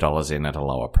most of your dollars in at a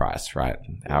lower price, right?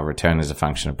 Our return is a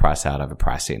function of price out over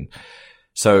price in.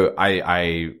 So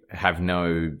I have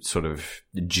no sort of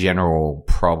general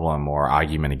problem or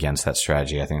argument against that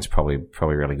strategy. I think it's probably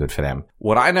really good for them.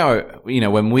 What I know,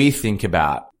 when we think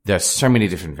about, there's so many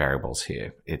different variables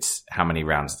here. It's how many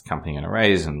rounds is the company going to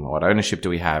raise and what ownership do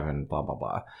we have and blah, blah,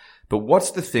 blah. But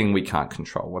what's the thing we can't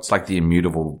control? What's like the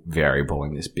immutable variable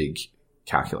in this big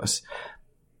calculus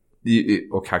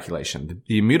or calculation?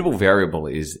 The immutable variable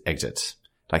is exits.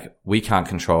 Like we can't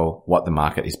control what the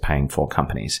market is paying for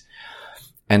companies.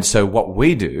 And so what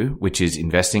we do, which is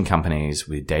invest in companies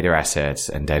with data assets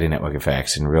and data network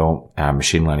effects and real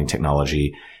machine learning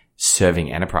technology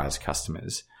serving enterprise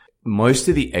customers, most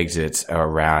of the exits are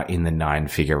around in the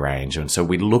 9-figure range. And so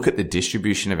we look at the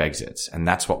distribution of exits, and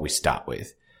that's what we start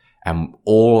with. And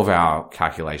all of our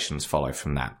calculations follow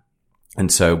from that.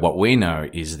 And so what we know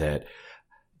is that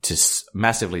to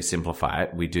massively simplify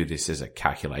it, we do this as a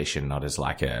calculation, not as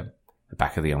like a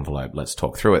back of the envelope, let's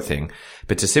talk through it thing.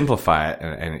 But to simplify it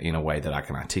and in a way that I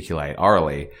can articulate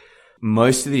orally,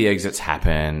 most of the exits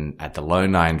happen at the low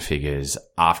 9 figures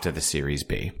after the Series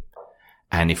B.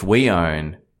 And if we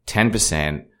own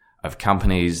 10% of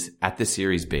companies at the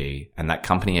Series B and that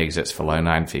company exits for low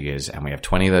 9 figures and we have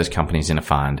 20 of those companies in a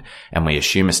fund and we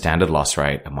assume a standard loss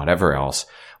rate and whatever else,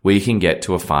 we can get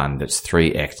to a fund that's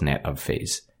 3x net of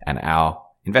fees. And our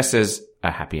investors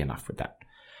are happy enough with that.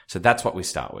 So that's what we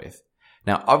start with.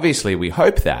 Now, obviously, we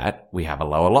hope that we have a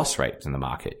lower loss rate in the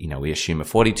market. We assume a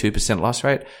 42% loss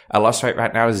rate. Our loss rate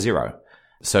right now is 0.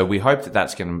 So we hope that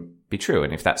that's going to be true.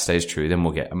 And if that stays true, then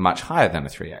we'll get a much higher than a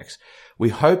 3x. We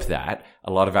hope that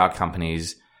a lot of our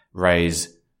companies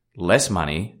raise less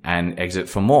money and exit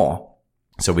for more.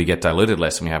 So we get diluted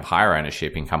less and we have higher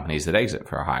ownership in companies that exit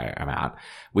for a higher amount.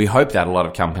 We hope that a lot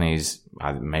of companies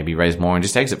maybe raise more and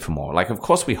just exit for more. Like, of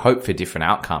course, we hope for different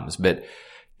outcomes, but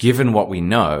given what we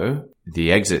know,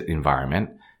 the exit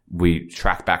environment, we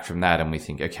track back from that and we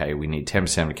think, okay, we need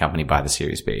 10% of a company by the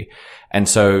Series B. And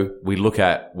so we look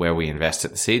at where we invest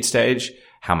at the seed stage,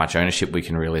 how much ownership we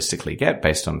can realistically get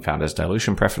based on founders'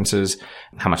 dilution preferences,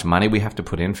 how much money we have to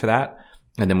put in for that.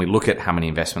 And then we look at how many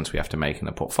investments we have to make in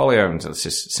the portfolio. And so let's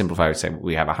just simplify. We say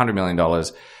we have $100 million.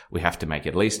 We have to make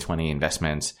at least 20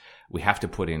 investments. We have to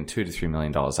put in $2 to $3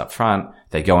 million up front.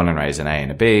 They go on and raise an A and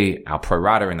a B. Our pro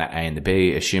rata in that A and the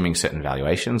B, assuming certain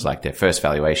valuations, like their first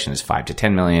valuation is 5 to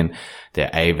 10 million. Their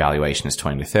A valuation is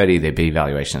 20 to 30. Their B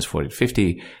valuation is 40 to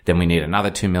 50. Then we need another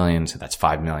 2 million. So that's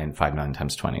 5 million. 5 million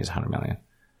times 20 is 100 million.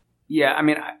 Yeah. I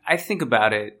mean, I think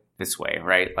about it this way,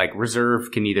 right? Like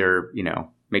reserve can either,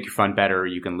 make your fund better, or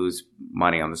you can lose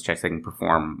money on those checks. They can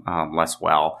perform less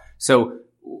well. So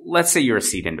let's say you're a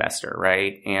seed investor,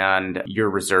 right? And you're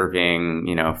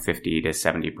reserving, 50 to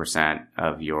 70%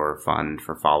 of your fund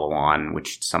for follow on,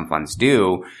 which some funds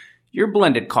do. Your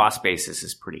blended cost basis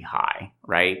is pretty high,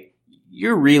 right?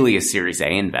 You're really a Series A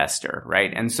investor,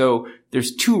 right? And so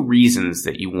there's two reasons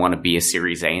that you want to be a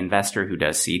Series A investor who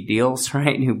does seed deals,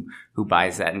 right? Who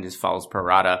buys that and just follows pro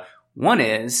rata. One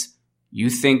is you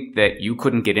think that you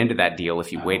couldn't get into that deal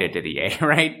if you waited to the A,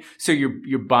 right? So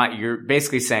you're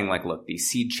basically saying like, look, these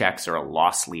seed checks are a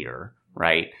loss leader,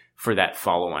 right? For that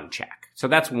follow-on check. So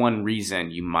that's one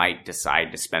reason you might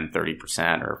decide to spend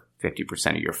 30% or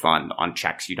 50% of your fund on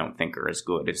checks you don't think are as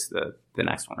good as the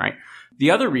next one, right?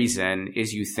 The other reason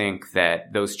is you think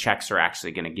that those checks are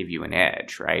actually going to give you an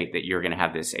edge, right? That you're going to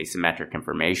have this asymmetric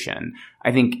information.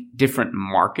 I think different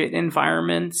market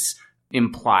environments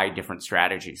imply different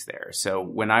strategies there. So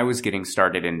when I was getting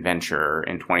started in venture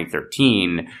in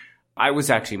 2013, I was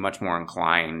actually much more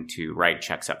inclined to write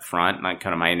checks up front.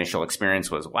 And my initial experience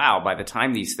was, wow, by the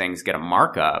time these things get a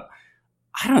markup,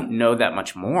 I don't know that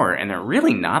much more, and they're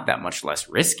really not that much less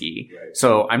risky. Right.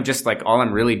 So I'm just like, all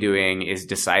I'm really doing is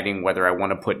deciding whether I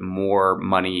want to put more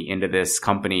money into this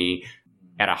company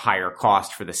at a higher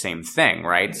cost for the same thing,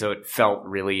 right? So it felt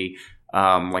really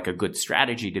like a good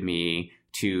strategy to me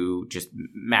to just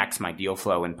max my deal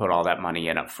flow and put all that money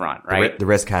in up front, right? The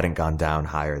risk hadn't gone down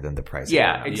higher than the price.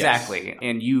 Yeah, exactly. Yes.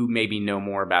 And you maybe know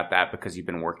more about that because you've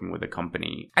been working with a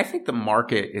company. I think the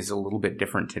market is a little bit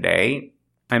different today.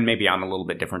 And maybe I'm a little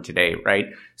bit different today, right?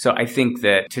 So I think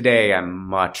that today I'm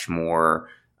much more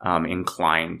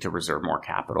inclined to reserve more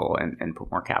capital and put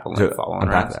more capital in follow-on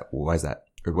rounds. Why is that?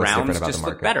 Or what's rounds different about just the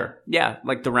market? look better. Yeah,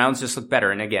 like the rounds just look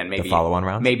better. And again, maybe the follow-on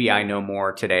rounds? Maybe I know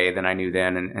more today than I knew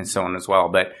then and so on as well.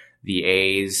 But the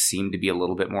A's seem to be a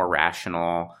little bit more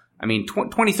rational. I mean,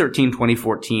 2013,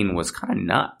 2014 was kind of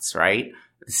nuts, right?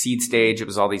 The seed stage, it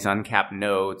was all these uncapped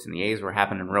notes and the A's were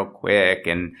happening real quick.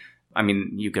 And I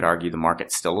mean, you could argue the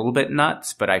market's still a little bit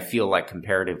nuts, but I feel like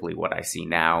comparatively what I see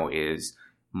now is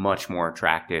much more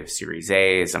attractive Series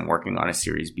A's. I'm working on a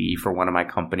Series B for one of my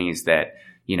companies that,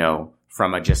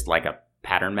 from just like a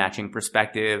pattern matching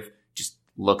perspective, just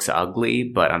looks ugly,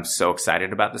 but I'm so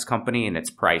excited about this company and it's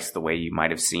priced the way you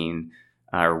might have seen,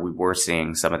 or we were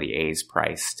seeing some of the A's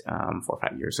priced 4 or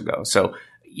 5 years ago. So,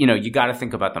 you got to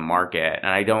think about the market.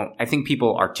 And I think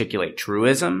people articulate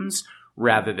truisms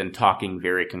rather than talking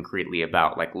very concretely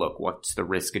about like, look, what's the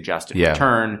risk adjusted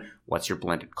return? What's your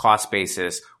blended cost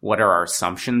basis? What are our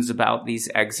assumptions about these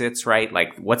exits, right?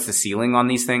 Like what's the ceiling on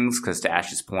these things? Because to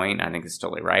Ash's point, I think it's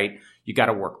totally right. You got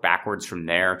to work backwards from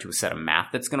there to a set of math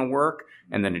that's going to work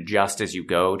and then adjust as you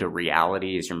go to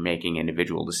reality as you're making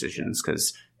individual decisions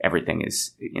because everything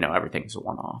is a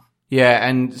one-off. Yeah,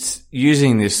 and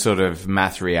using this sort of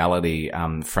math reality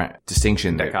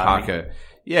distinction that Parker,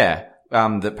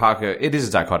 it is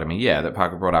a dichotomy, that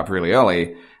Parker brought up really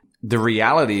early. The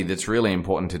reality that's really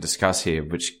important to discuss here,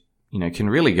 which, can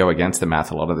really go against the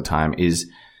math a lot of the time, is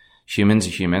humans are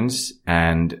humans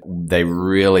and they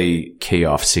really key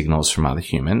off signals from other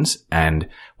humans. And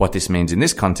what this means in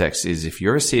this context is if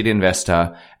you're a seed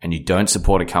investor and you don't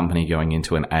support a company going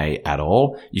into an A at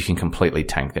all, you can completely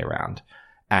tank their round.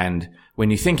 And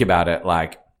when you think about it,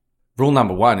 like rule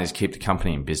number one is keep the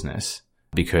company in business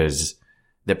because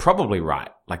they're probably right.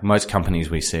 Like most companies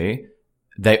we see,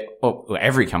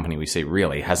 every company we see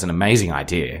really has an amazing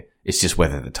idea. It's just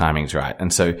whether the timing's right.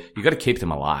 And so you've got to keep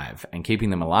them alive, and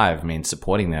keeping them alive means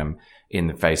supporting them in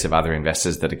the face of other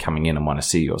investors that are coming in and want to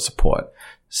see your support.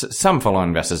 So some follow-on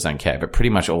investors don't care, but pretty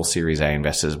much all Series A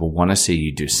investors will want to see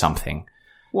you do something.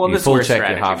 Well, you this full is where check,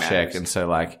 you half matters. check. And so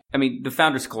the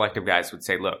Founders Collective guys would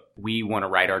say, look, we want to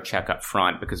write our check up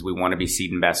front because we want to be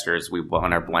seed investors. We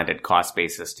want our blended cost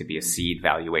basis to be a seed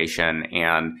valuation.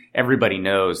 And everybody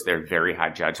knows they're very high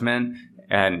judgment.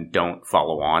 and don't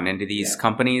follow on into these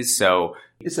companies. So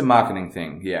it's a marketing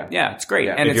thing. Yeah. Yeah, it's great.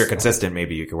 Yeah. And if you're consistent,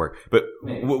 maybe you could work. But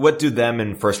what do them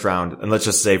in first round, and let's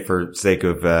just say for sake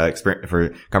of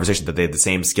for conversation, that they have the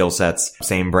same skill sets,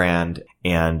 same brand,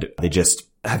 and they just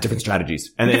have different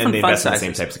strategies, and they invest in the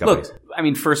same types of companies. Look, I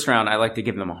mean, first round, I like to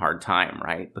give them a hard time,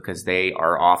 right? Because they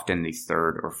are often the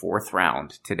third or fourth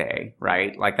round today,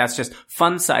 right? Like that's just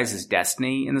fund size is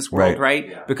destiny in this world, right?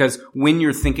 Yeah. Because when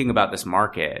you're thinking about this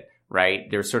market, right,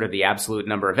 there's sort of the absolute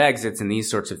number of exits and these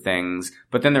sorts of things.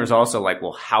 But then there's also like,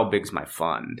 well, how big's my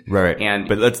fund? Right. And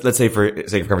but let's say for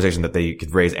sake of conversation that they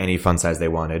could raise any fund size they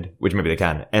wanted, which maybe they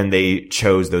can, and they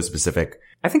chose those specific.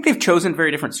 I think they've chosen very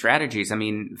different strategies. I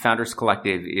mean, Founders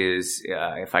Collective is,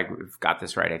 if I've got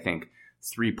this right, I think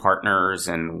 3 partners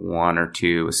and 1 or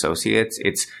 2 associates.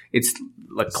 It's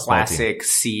like classic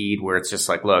seed where it's just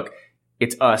like, look,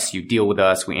 it's us. You deal with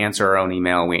us. We answer our own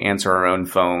email. We answer our own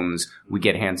phones. We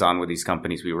get hands on with these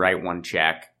companies. We write one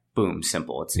check. Boom.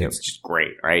 Simple. It's just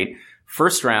great, right?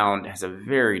 First round has a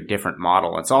very different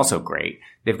model. It's also great.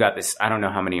 They've got this, I don't know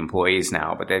how many employees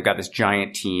now, but they've got this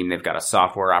giant team. They've got a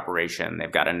software operation.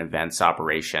 They've got an events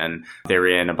operation. They're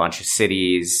in a bunch of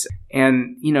cities.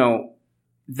 And, you know,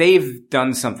 they've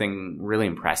done something really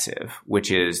impressive, which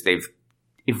is they've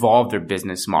evolved their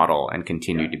business model and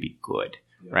continued to be good.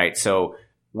 Right. So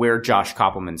where Josh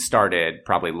Koppelman started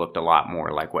probably looked a lot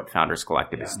more like what Founders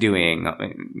Collective is doing,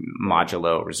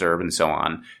 Modulo, Reserve, and so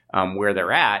on. Where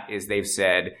they're at is they've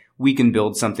said, we can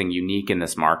build something unique in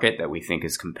this market that we think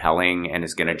is compelling and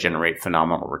is going to generate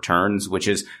phenomenal returns, which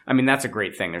is, I mean, that's a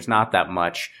great thing. There's not that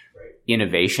much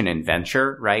innovation in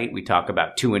venture, right? We talk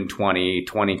about 2 and 20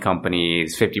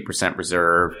 companies, 50%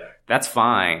 reserve. That's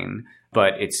fine.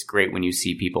 But it's great when you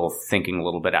see people thinking a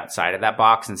little bit outside of that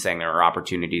box and saying there are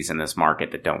opportunities in this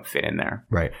market that don't fit in there.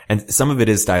 Right. And some of it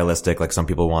is stylistic. Like some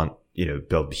people want,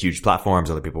 build huge platforms.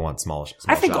 Other people want small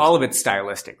I think shops. all of it's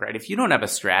stylistic, right? If you don't have a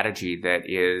strategy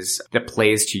that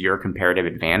plays to your comparative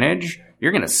advantage,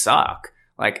 you're going to suck.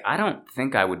 Like, I don't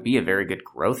think I would be a very good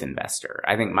growth investor.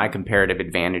 I think my comparative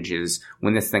advantage is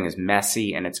when this thing is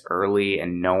messy and it's early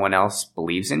and no one else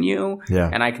believes in you. Yeah.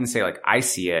 And I can say, like, I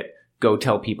see it. Go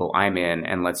tell people I'm in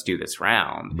and let's do this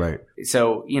round. Right.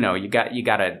 So, you got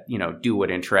to, do what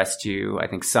interests you. I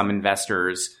think some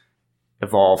investors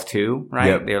evolve too, right?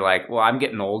 Yep. They're like, well, I'm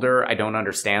getting older. I don't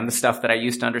understand the stuff that I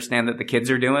used to understand that the kids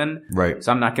are doing. Right.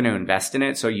 So I'm not going to invest in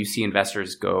it. So you see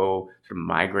investors go sort of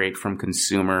migrate from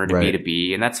consumer to Right.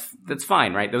 B2B, and that's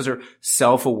fine, right? Those are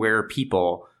self-aware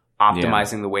people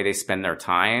optimizing the way they spend their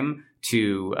time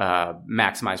to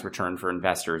maximize return for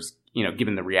investors,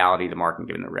 given the reality of the market,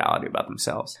 given the reality about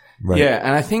themselves. Right. Yeah.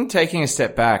 And I think taking a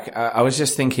step back, I was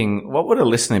just thinking, what would a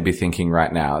listener be thinking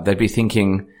right now? They'd be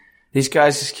thinking, these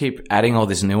guys just keep adding all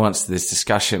this nuance to this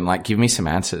discussion. Like, give me some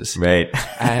answers. Right.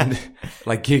 And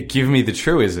like, give me the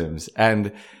truisms.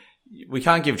 And we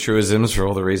can't give truisms for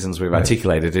all the reasons we've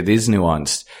articulated. It is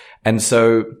nuanced. And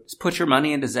so Just put your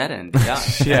money into Zeta and done.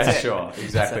 yeah, sure.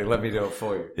 Exactly. Let me do it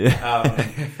for you.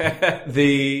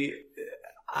 Yeah.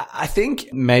 I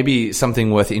think maybe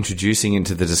something worth introducing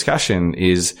into the discussion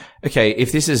is, okay,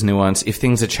 if this is nuance, if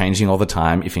things are changing all the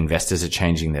time, if investors are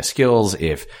changing their skills,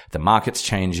 if the market's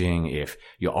changing, if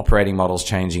your operating model's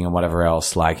changing and whatever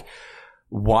else, like,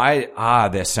 why are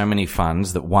there so many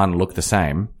funds that, 1, look the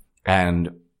same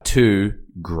and 2,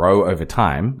 grow over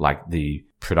time? Like, the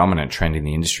predominant trend in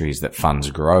the industry is that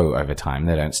funds grow over time.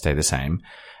 They don't stay the same.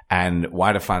 And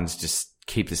why do funds just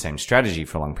keep the same strategy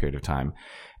for a long period of time?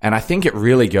 And I think it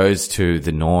really goes to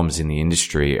the norms in the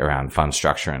industry around fund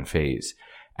structure and fees.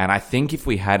 And I think if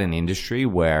we had an industry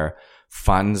where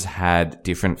funds had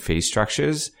different fee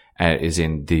structures, as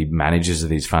in the managers of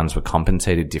these funds were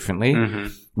compensated differently,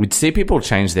 we'd see people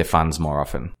change their funds more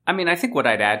often. I mean, I think what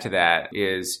I'd add to that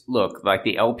is, look, like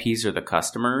the LPs are the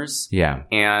customers. Yeah.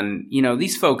 And,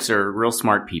 these folks are real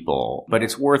smart people, but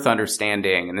it's worth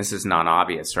understanding, and this is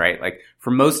non-obvious, right? Like, for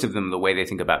most of them, the way they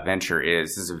think about venture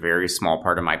is, this is a very small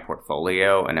part of my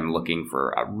portfolio, and I'm looking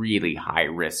for a really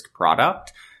high-risk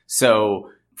product. So,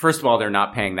 first of all, they're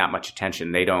not paying that much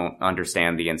attention. They don't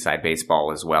understand the inside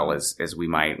baseball as well as we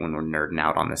might when we're nerding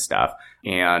out on this stuff.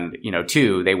 And,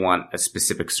 2, they want a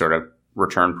specific sort of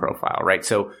return profile, right?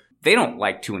 So they don't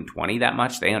like 2 and 20 that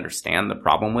much. They understand the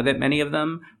problem with it, many of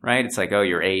them, right? It's like, oh,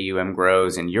 your AUM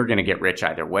grows and you're going to get rich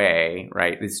either way,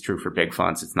 right? This is true for big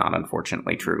funds. It's not,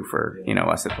 unfortunately, true for,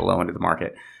 us at the low end of the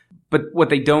market. But what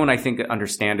they don't, I think,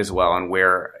 understand as well, and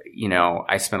where,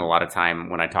 I spend a lot of time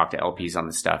when I talk to LPs on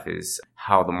this stuff, is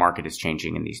how the market is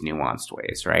changing in these nuanced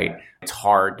ways, right? It's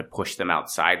hard to push them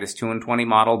outside this 2 and 20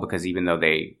 model, because even though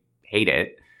they hate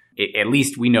it, at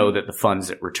least we know that the funds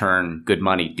that return good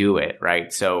money do it,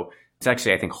 right? So it's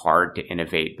actually, I think, hard to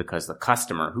innovate because the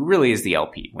customer, who really is the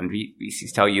LP, when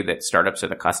VCs tell you that startups are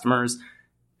the customers,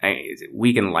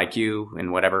 we can like you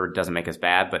and whatever doesn't make us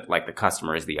bad, but like the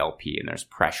customer is the LP and there's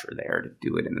pressure there to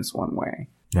do it in this one way.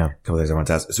 Yeah. A couple of things I want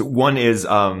to ask. So one is,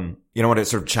 I want to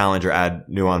sort of challenge or add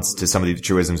nuance to some of these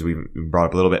truisms we've brought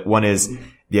up a little bit. One is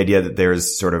the idea that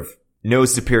there's sort of no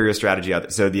superior strategy out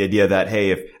there. So the idea that,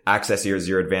 hey, if access here is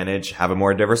your advantage, have a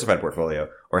more diversified portfolio.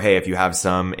 Or hey, if you have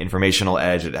some informational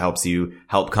edge that helps you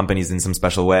help companies in some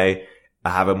special way,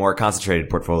 have a more concentrated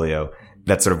portfolio.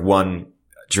 That's sort of one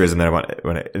truism that I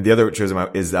want. The other truism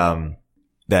is,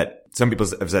 that some people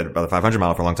have said about the 500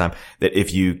 model for a long time, that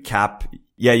if you cap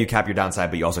your downside,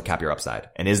 but you also cap your upside.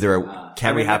 And is there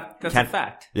that's a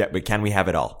fact. Yeah, but can we have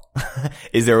it all?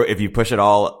 Is there, if you push it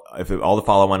all, if all the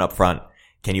follow on up front,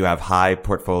 can you have high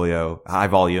portfolio, high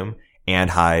volume and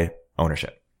high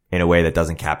ownership in a way that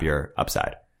doesn't cap your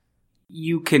upside?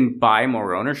 You can buy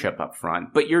more ownership up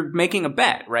front, but you're making a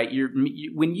bet, right?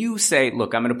 When you say,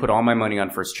 look, I'm going to put all my money on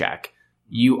first check,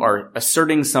 you are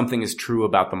asserting something is true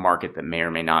about the market that may or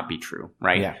may not be true,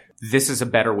 right? Yeah. This is a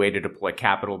better way to deploy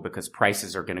capital because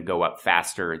prices are going to go up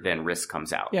faster than risk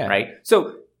comes out, right?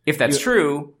 So if that's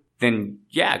true, then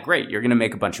yeah, great. You're going to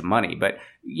make a bunch of money. But,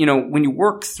 when you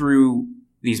work through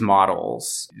these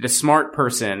models, the smart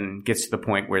person gets to the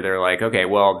point where they're like, okay,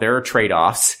 well, there are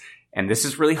trade-offs and this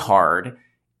is really hard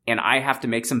and I have to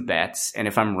make some bets. And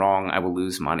if I'm wrong, I will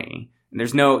lose money. And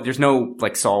there's no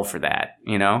like solve for that,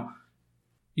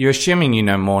 You're assuming you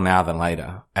know more now than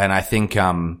later. And I think,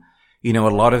 a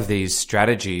lot of these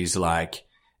strategies, like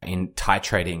in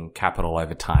titrating capital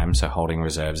over time, so holding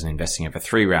reserves and investing over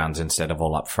 3 rounds instead of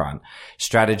all up front,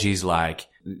 strategies like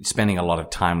spending a lot of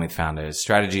time with founders,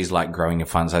 strategies like growing your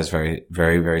fund size very,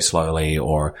 very, very slowly,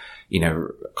 or,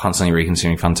 constantly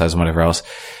reconsidering fund size and whatever else.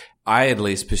 I at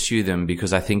least pursue them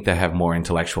because I think they have more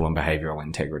intellectual and behavioral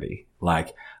integrity.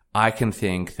 Like, I can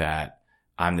think that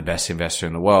I'm the best investor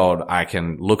in the world. I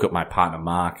can look at my partner,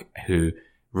 Mark, who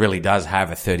really does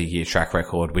have a 30-year track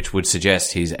record, which would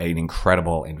suggest he's an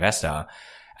incredible investor.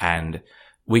 And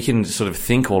we can sort of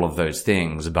think all of those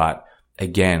things. But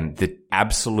again, the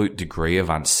absolute degree of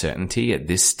uncertainty at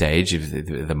this stage of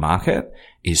the market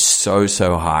is so,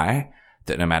 so high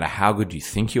that no matter how good you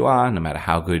think you are, no matter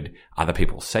how good other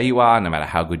people say you are, no matter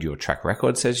how good your track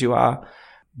record says you are,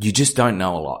 you just don't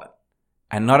know a lot.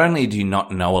 And not only do you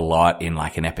not know a lot in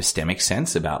like an epistemic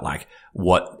sense about like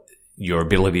what your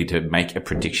ability to make a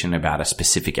prediction about a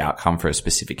specific outcome for a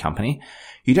specific company,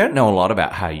 you don't know a lot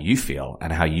about how you feel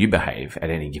and how you behave at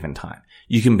any given time.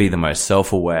 You can be the most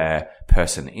self-aware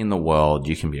person in the world.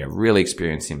 You can be a really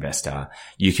experienced investor.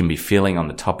 You can be feeling on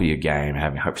the top of your game,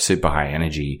 having super high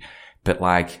energy, but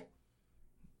like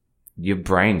your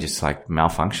brain just like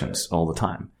malfunctions all the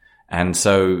time. And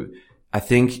so I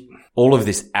think all of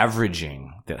this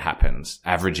averaging that happens,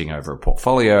 averaging over a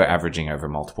portfolio, averaging over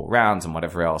multiple rounds and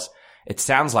whatever else, it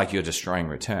sounds like you're destroying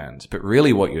returns, but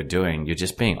really what you're doing, you're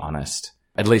just being honest.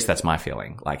 At least that's my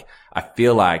feeling. Like, I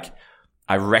feel like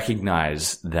I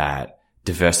recognize that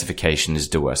diversification is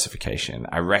diversification.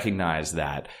 I recognize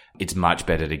that it's much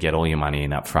better to get all your money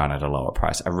in up front at a lower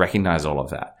price. I recognize all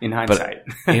of that. In hindsight.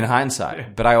 In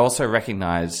hindsight. But I also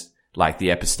recognize like the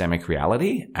epistemic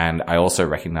reality, and I also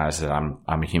recognize that I'm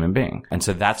a human being. And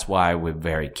so that's why we're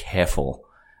very careful,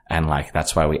 and like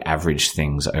that's why we average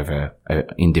things over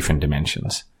in different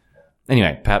dimensions.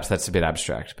 Anyway, perhaps that's a bit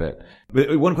abstract, but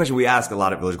one question we ask a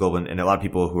lot at Village Global and a lot of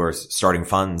people who are starting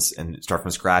funds and start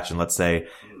from scratch, and let's say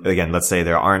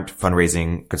there aren't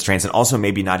fundraising constraints and also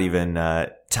maybe not even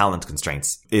talent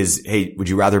constraints, is, hey, would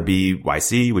you rather be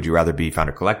YC? Would you rather be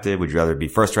Founder Collective? Would you rather be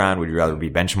First Round? Would you rather be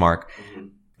Benchmark? Mm-hmm.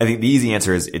 I think the easy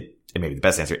answer is it may be the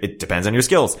best answer. It depends on your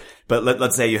skills. But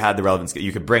let's say you had the relevant skill.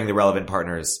 You could bring the relevant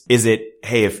partners. Is it,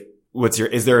 hey,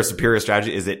 is there a superior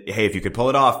strategy? Is it, hey, if you could pull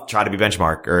it off, try to be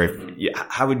Benchmark? Or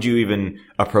how would you even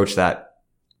approach that?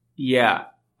 Yeah.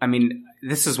 I mean,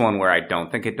 this is one where I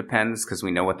don't think it depends because we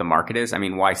know what the market is. I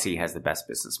mean, YC has the best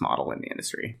business model in the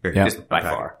industry, just by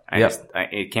far.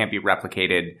 It can't be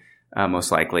replicated,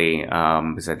 most likely,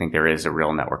 because I think there is a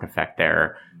real network effect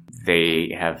there.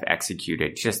 They have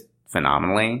executed just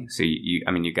phenomenally. So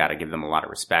you got to give them a lot of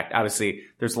respect. Obviously,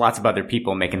 there's lots of other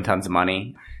people making tons of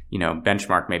money.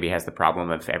 Benchmark maybe has the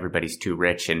problem of everybody's too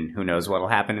rich and who knows what'll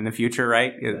happen in the future,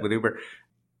 right? With Uber.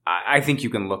 I think you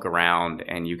can look around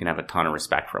and you can have a ton of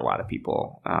respect for a lot of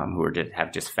people, who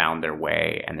have just found their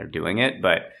way and they're doing it.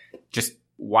 But just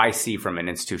YC from an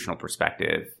institutional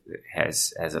perspective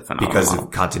has a phenomenal because model.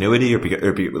 of continuity, or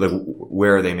like,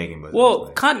 where are they making moves? Well,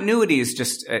 continuity is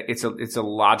just it's a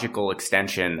logical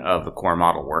extension of the core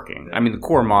model working. I mean, the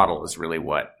core model is really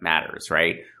what matters,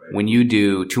 right? When you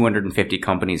do 250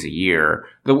 companies a year,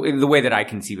 the way that I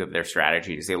conceive of their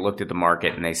strategy is they looked at the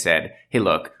market and they said, "Hey,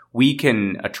 look, we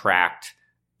can attract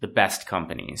the best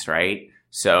companies, right?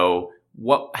 So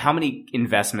how many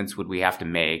investments would we have to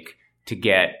make to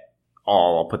get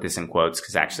I'll put this in quotes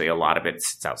because actually a lot of it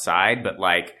sits outside, but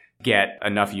like get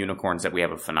enough unicorns that we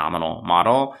have a phenomenal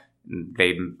model."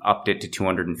 They upped it to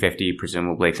 250.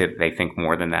 Presumably they think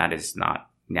more than that is not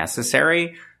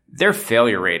necessary. Their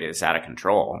failure rate is out of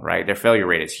control, right? Their failure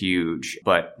rate is huge,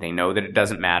 but they know that it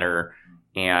doesn't matter.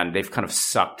 And they've kind of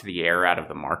sucked the air out of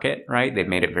the market, right? They've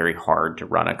made it very hard to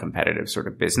run a competitive sort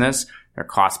of business. Their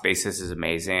cost basis is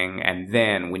amazing. And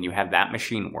then when you have that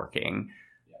machine working,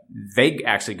 they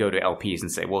actually go to LPs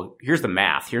and say, well, here's the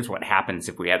math. Here's what happens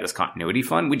if we have this continuity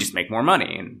fund. We just make more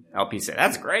money. And LPs say,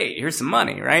 that's great. Here's some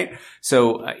money, right?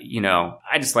 So,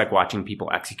 I just like watching people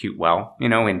execute well,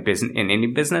 in any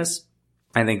business.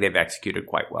 I think they've executed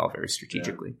quite well, very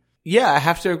strategically. Yeah, I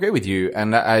have to agree with you.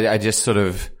 And I just sort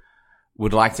of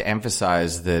would like to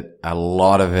emphasize that a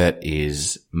lot of it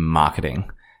is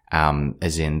marketing.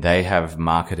 As in they have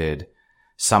marketed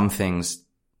some things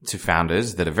to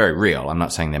founders that are very real. I'm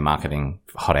not saying they're marketing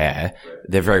hot air.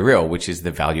 They're very real, which is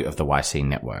the value of the YC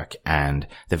network and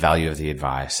the value of the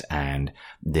advice and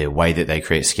the way that they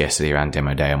create scarcity around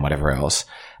demo day and whatever else.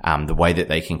 The way that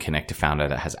they can connect a founder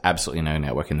that has absolutely no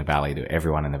network in the Valley to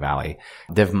everyone in the Valley.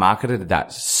 They've marketed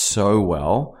that so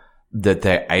well that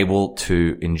they're able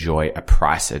to enjoy a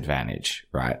price advantage,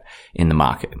 right, in the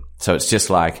market. So it's just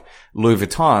like Louis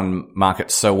Vuitton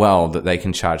markets so well that they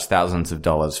can charge thousands of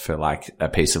dollars for like a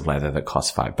piece of leather that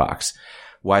costs $5.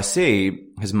 YC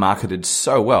has marketed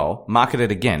so well, marketed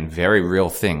again, very real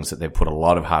things that they've put a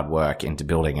lot of hard work into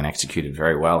building and executed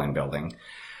very well in building,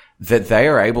 that they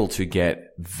are able to get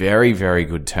very, very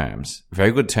good terms.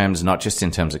 Very good terms, not just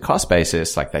in terms of cost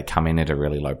basis, like they come in at a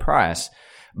really low price,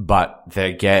 but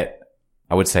they get,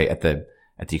 I would say, at the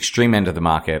extreme end of the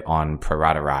market on pro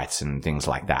rata rights and things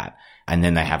like that. And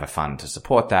then they have a fund to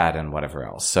support that and whatever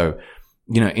else. So,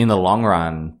 in the long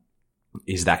run,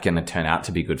 is that going to turn out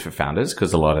to be good for founders?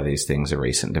 Because a lot of these things are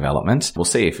recent developments. We'll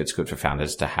see if it's good for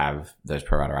founders to have those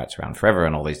pro rata rights around forever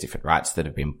and all these different rights that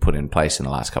have been put in place in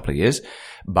the last couple of years.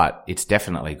 But it's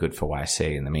definitely good for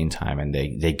YC in the meantime, and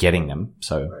they're getting them.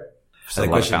 So a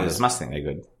lot of founders must think they're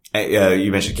good.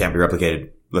 You mentioned can't be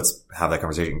replicated. Let's have that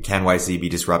conversation. Can YC be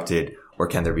disrupted, or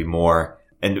can there be more?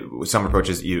 And some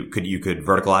approaches you could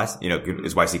verticalize,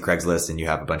 is YC Craigslist and you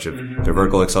have a bunch of the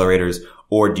vertical accelerators,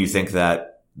 or do you think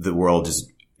that the world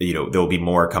is, there will be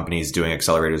more companies doing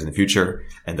accelerators in the future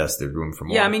and thus there's room for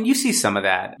more? Yeah, I mean, you see some of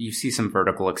that. You see some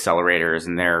vertical accelerators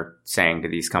and they're saying to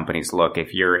these companies, look,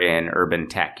 if you're in urban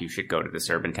tech, you should go to this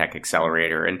urban tech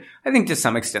accelerator. And I think to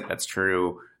some extent that's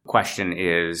true. Question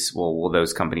is, well, will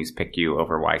those companies pick you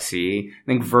over YC? I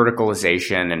think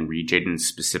verticalization and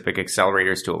region-specific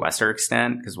accelerators to a lesser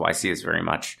extent, because YC is very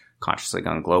much consciously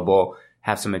gone global,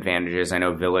 have some advantages. I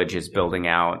know Village is building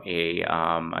out a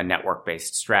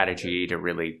network-based strategy to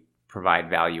really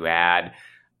provide value add.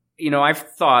 I've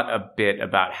thought a bit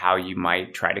about how you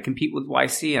might try to compete with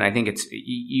YC, and I think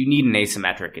you need an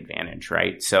asymmetric advantage,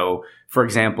 right? So, for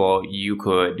example, you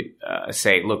could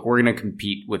say, look, we're going to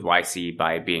compete with YC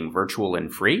by being virtual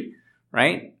and free,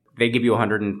 right? They give you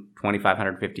 125,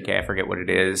 150K, I forget what it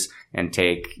is, and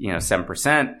take,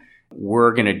 7%.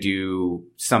 We're going to do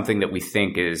something that we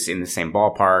think is in the same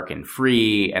ballpark and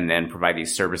free, and then provide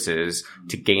these services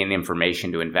to gain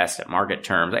information to invest at market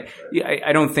terms.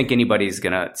 I don't think anybody's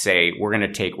going to say, we're going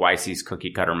to take YC's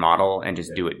cookie cutter model and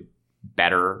just do it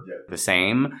better, the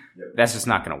same. That's just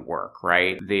not going to work,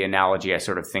 right? The analogy I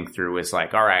sort of think through is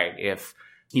like, all right, if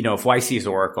YC is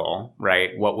Oracle, right,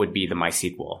 what would be the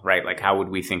MySQL, right? Like, how would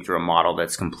we think through a model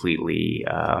that's completely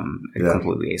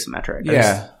asymmetric?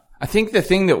 Yeah. I think the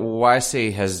thing that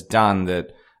YC has done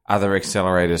that other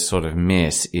accelerators sort of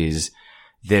miss is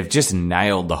they've just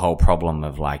nailed the whole problem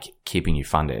of like keeping you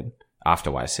funded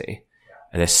after YC.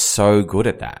 They're so good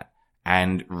at that.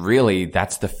 And really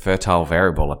that's the fertile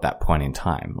variable at that point in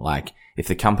time. Like if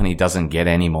the company doesn't get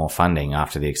any more funding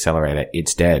after the accelerator,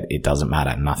 it's dead. It doesn't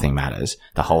matter. Nothing matters.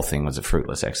 The whole thing was a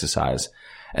fruitless exercise.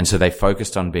 And so they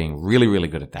focused on being really, really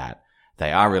good at that.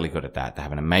 They are really good at that. They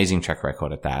have an amazing track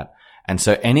record at that. And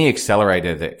so any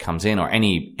accelerator that comes in or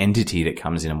any entity that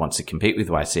comes in and wants to compete with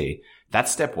YC,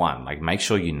 that's step one. Like make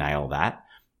sure you nail that.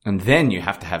 And then you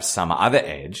have to have some other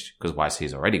edge because YC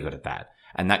is already good at that.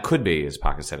 And that could be, as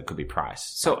Parker said, it could be price.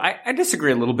 So I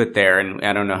disagree a little bit there, and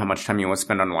I don't know how much time you want to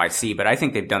spend on YC, but I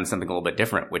think they've done something a little bit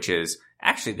different, which is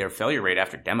actually their failure rate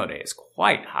after demo day is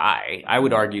quite high. I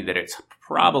would argue that it's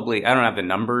probably, I don't have the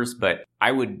numbers, but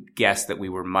I would guess that we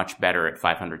were much better at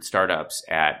 500 startups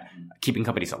at keeping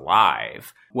companies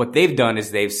alive. What they've done is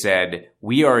they've said,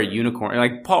 we are a unicorn.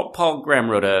 Like Paul Graham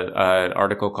wrote an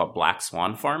article called Black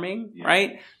Swan Farming,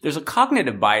 right? There's a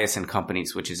cognitive bias in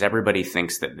companies, which is everybody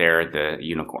thinks that they're the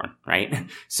unicorn, right?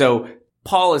 So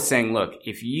Paul is saying, look,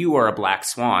 if you are a black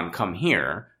swan, come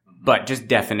here. But just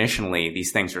definitionally,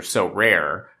 these things are so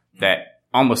rare that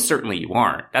almost certainly you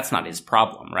aren't. That's not his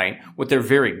problem, right? What they're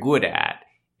very good at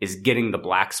is getting the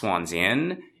black swans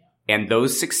in, and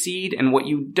those succeed. And what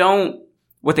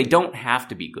they don't have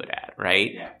to be good at,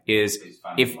 right? Is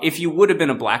if you would have been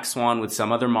a black swan with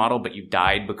some other model, but you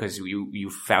died because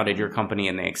you founded your company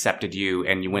and they accepted you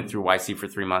and you went through YC for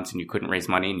 3 months and you couldn't raise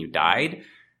money and you died.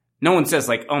 No one says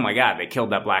like, oh my God, they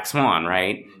killed that black swan,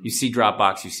 right? You see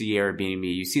Dropbox, you see Airbnb,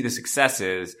 you see the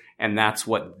successes, and that's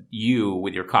what you,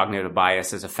 with your cognitive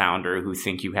bias as a founder who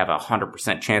think you have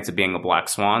 100% chance of being a black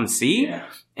swan, see? Yeah.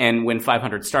 And when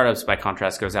 500 Startups, by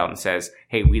contrast, goes out and says,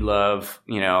 hey, we love,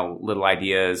 little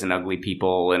ideas and ugly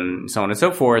people and so on and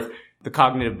so forth, the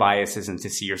cognitive bias isn't to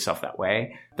see yourself that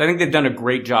way. But I think they've done a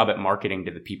great job at marketing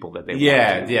to the people that they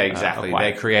want to, exactly.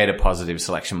 They create a positive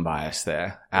selection bias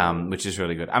there, which is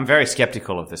really good. I'm very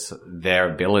skeptical of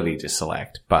their ability to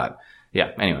select, but yeah,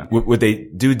 anyway. What they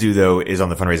do though is on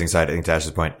the fundraising side, I think to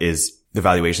Ash's point, is the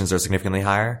valuations are significantly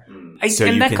higher.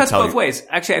 And that cuts both ways.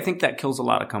 Actually, I think that kills a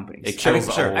lot of companies. It kills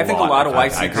I think a lot of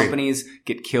YC companies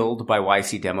get killed by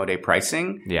YC demo day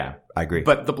pricing. Yeah, I agree.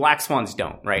 But the black swans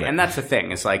don't, right? And that's the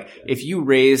thing. It's like, if you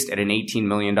raised at an $18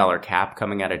 million cap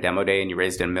coming out of demo day and you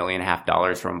raised $1.5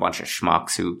 million from a bunch of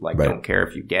schmucks who don't care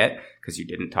if you get, because you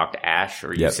didn't talk to Ash,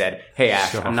 or you said, hey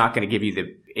Ash, I'm not going to give you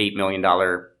the $8 million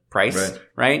price,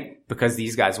 right? Because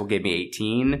these guys will give me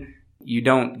 18. You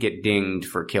don't get dinged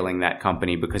for killing that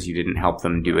company because you didn't help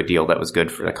them do a deal that was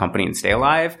good for the company and stay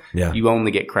alive. Yeah. You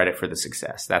only get credit for the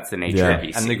success. That's the nature of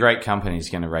VC. And the great company is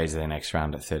going to raise their next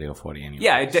round at 30 or 40 anyway.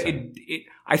 Yeah,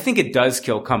 I think it does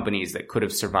kill companies that could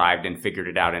have survived and figured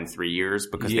it out in 3 years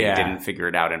because they didn't figure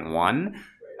it out in one.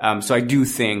 So I do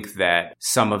think that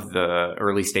some of the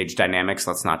early stage dynamics,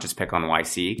 let's not just pick on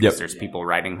YC, because there's people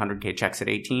writing 100K checks at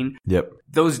 18. Yep.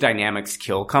 Those dynamics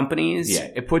kill companies. Yeah,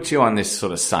 it puts you on this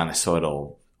sort of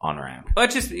sinusoidal on-ramp.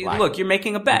 But just, look, you're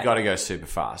making a bet. You've got to go super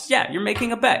fast. Yeah, you're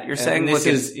making a bet. You're saying, this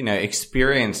is,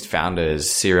 experienced founders,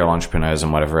 serial entrepreneurs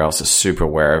and whatever else are super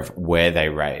aware of where they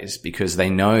raise, because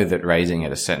they know that raising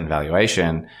at a certain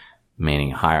valuation, meaning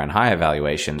higher and higher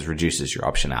valuations, reduces your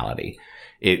optionality.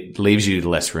 It leaves you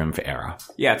less room for error.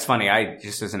 Yeah, it's funny.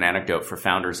 Just as an anecdote for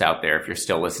founders out there, if you're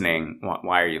still listening,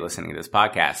 why are you listening to this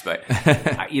podcast? But,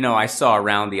 I saw a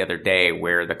round the other day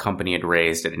where the company had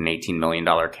raised at an $18 million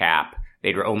cap.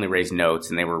 They'd only raised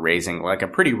notes, and they were raising like a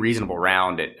pretty reasonable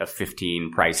round at a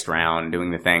 15 priced round,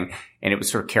 doing the thing. And it was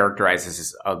sort of characterized as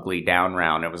this ugly down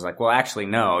round. It was like, well, actually,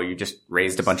 no, you just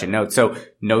raised a bunch of notes. So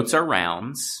notes are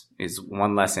rounds is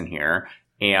one lesson here.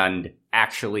 And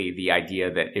actually, the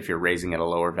idea that if you're raising at a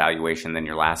lower valuation than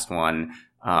your last one,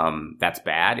 that's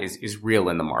bad is real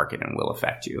in the market and will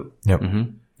affect you. Yep.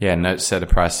 Mm-hmm. Yeah, notes set a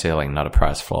price ceiling, not a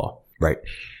price floor. Right.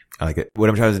 I like it. What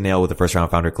I'm trying to nail with the First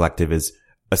Round Founder Collective is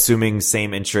assuming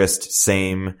same interest,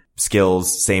 same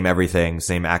skills, same everything,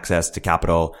 same access to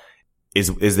capital.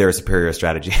 Is there a superior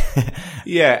strategy?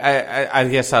 Yeah, I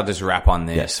guess I'll just wrap on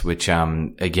this, which,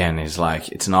 again, is like,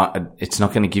 it's not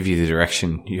going to give you the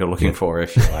direction you're looking for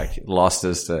if you're like lost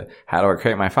as to how do I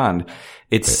create my fund.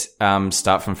 It's,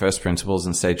 start from first principles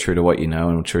and stay true to what you know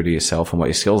and true to yourself and what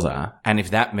your skills are. And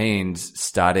if that means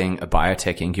starting a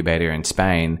biotech incubator in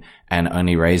Spain and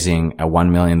only raising a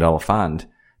 $1 million fund,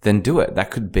 then do it. That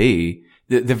could be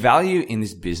the value in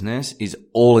this business is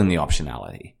all in the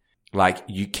optionality. Like,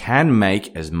 you can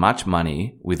make as much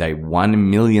money with a $1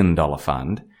 million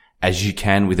fund as you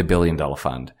can with a $1 billion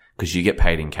fund, because you get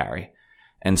paid in carry.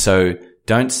 And so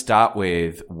don't start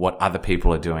with what other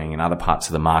people are doing in other parts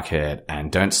of the market,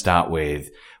 and don't start with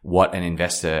what an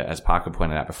investor, as Parker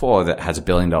pointed out before, that has a $1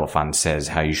 billion fund says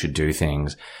how you should do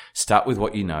things. Start with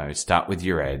what you know, start with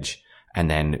your edge,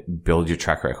 and then build your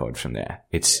track record from there.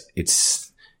 It's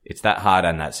that hard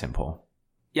and that simple.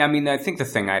 Yeah, I mean, I think the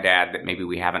thing I'd add that maybe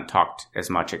we haven't talked as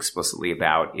much explicitly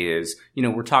about is,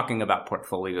 we're talking about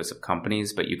portfolios of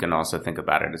companies, but you can also think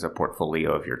about it as a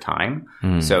portfolio of your time.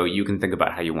 So you can think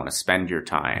about how you want to spend your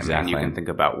time, and you can think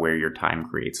about where your time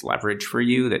creates leverage for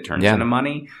you that turns into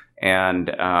money. And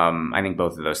I think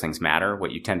both of those things matter.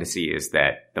 What you tend to see is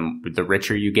that the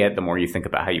richer you get, the more you think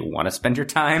about how you want to spend your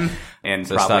time. And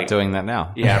so start doing that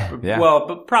now. Yeah. Well,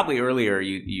 but probably earlier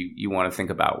you want to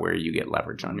think about where you get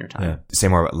leverage on your time. Yeah. Say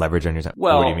more about leverage on your time.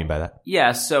 Well, what do you mean by that?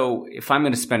 Yeah. So if I'm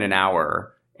going to spend an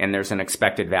hour and there's an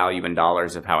expected value in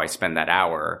dollars of how I spend that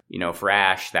hour, for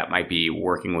Ash, that might be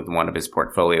working with one of his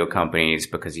portfolio companies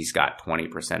because he's got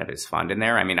 20% of his fund in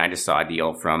there. I mean, I just saw a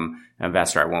deal from an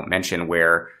investor I won't mention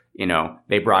where,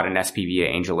 they brought an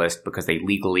SPV AngelList because they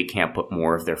legally can't put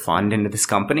more of their fund into this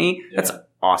company. Yeah. That's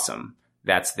awesome.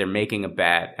 They're making a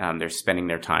bet. They're spending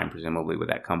their time presumably with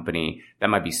that company. That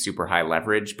might be super high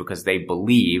leverage because they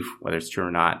believe, whether it's true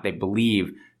or not, they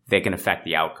believe they can affect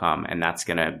the outcome, and that's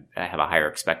going to have a higher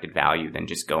expected value than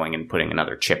just going and putting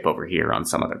another chip over here on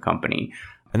some other company.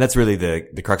 And that's really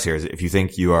the crux here is if you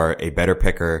think you are a better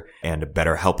picker and a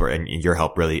better helper and your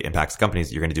help really impacts the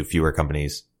companies, you're going to do fewer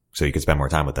companies so you can spend more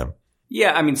time with them.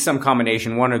 Yeah, I mean, some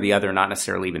combination, one or the other, not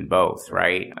necessarily even both,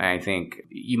 right? I think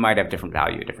you might have different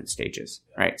value at different stages,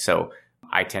 right? So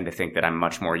I tend to think that I'm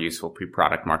much more useful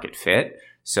pre-product market fit.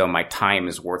 So my time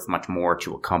is worth much more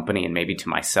to a company and maybe to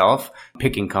myself,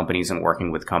 picking companies and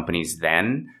working with companies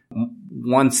then.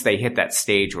 Once they hit that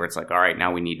stage where it's like, all right,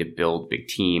 now we need to build big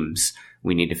teams.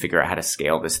 We need to figure out how to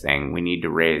scale this thing. We need to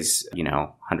raise,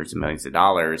 hundreds of millions of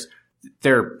dollars.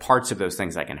 There are parts of those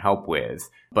things I can help with,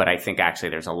 but I think actually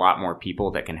there's a lot more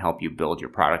people that can help you build your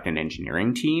product and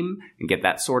engineering team and get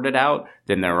that sorted out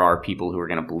than there are people who are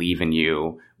going to believe in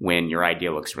you when your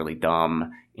idea looks really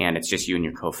dumb and it's just you and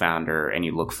your co-founder and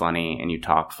you look funny and you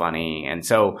talk funny. And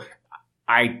so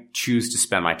I choose to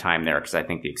spend my time there because I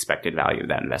think the expected value of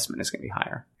that investment is going to be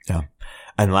higher. Yeah.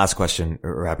 And last question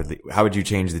rapidly, how would you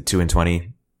change the 2 and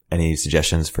 20? Any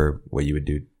suggestions for what you would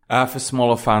do? For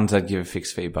smaller funds, I'd give a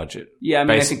fixed fee budget. Yeah, I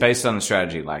mean, based on the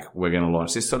strategy, like we're going to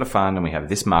launch this sort of fund and we have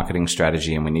this marketing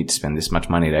strategy and we need to spend this much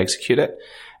money to execute it.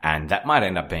 And that might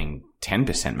end up being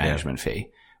 10% management fee,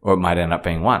 or it might end up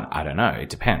being 1. I don't know. It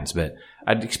depends, but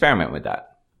I'd experiment with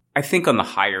that. I think on the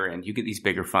higher end, you get these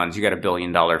bigger funds. You got $1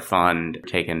 billion fund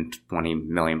taking $20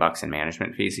 million in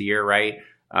management fees a year, right?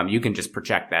 You can just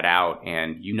project that out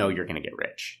and you're going to get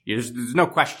rich. There's no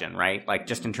question, right? Like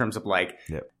just in terms of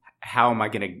how am I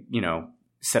going to,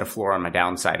 set a floor on my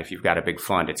downside? If you've got a big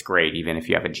fund, it's great, even if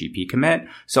you have a GP commit.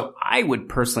 So I would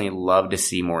personally love to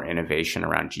see more innovation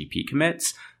around GP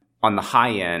commits. On the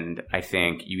high end, I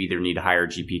think you either need higher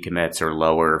GP commits or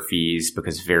lower fees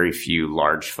because very few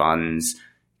large funds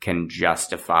can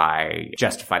justify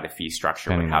the fee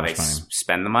structure with how they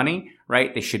spend the money,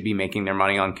 right? They should be making their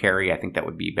money on carry. I think that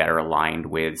would be better aligned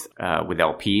with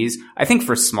LPs. I think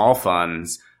for small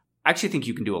funds, I actually think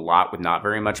you can do a lot with not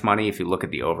very much money. If you look at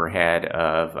the overhead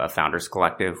of Founders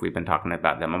Collective, we've been talking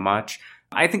about them a much.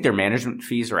 I think their management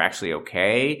fees are actually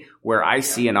okay. Where I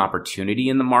see an opportunity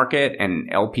in the market,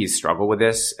 and LPs struggle with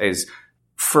this, is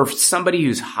for somebody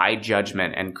who's high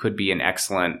judgment and could be an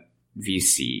excellent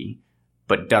VC,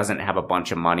 but doesn't have a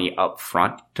bunch of money up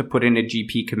front to put in a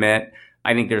GP commit.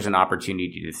 I think there's an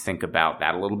opportunity to think about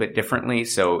that a little bit differently.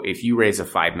 So if you raise a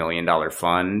 $5 million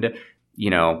fund,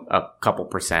 a couple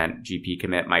percent GP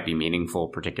commit might be meaningful,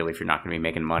 particularly if you're not going to be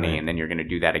making money, right. And then you're going to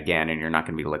do that again and you're not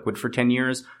going to be liquid for 10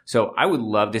 years. So I would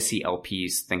love to see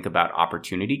LPs think about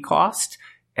opportunity cost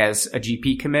as a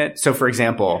GP commit. So for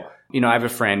example, I have a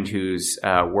friend who's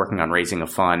working on raising a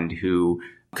fund who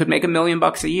could make $1 million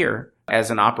a year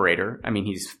as an operator. I mean,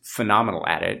 he's phenomenal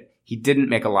at it. He didn't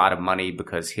make a lot of money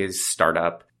because his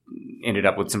startup ended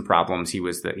up with some problems. He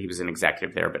was an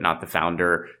executive there, but not the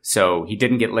founder. So he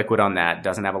didn't get liquid on that,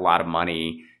 doesn't have a lot of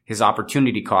money. His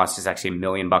opportunity cost is actually $1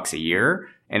 million a year.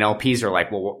 And LPs are like,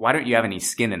 well, why don't you have any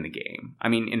skin in the game? I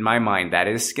mean, in my mind, that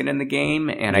is skin in the game.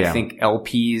 And I think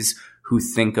LPs who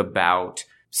think about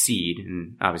seed,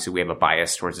 and obviously we have a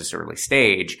bias towards this early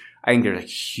stage, I think there's a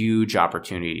huge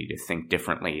opportunity to think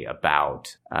differently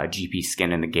about GP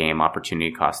skin in the game,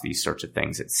 opportunity cost, these sorts of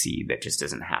things at seed that just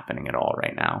isn't happening at all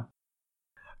right now.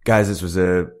 Guys, this was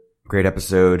a great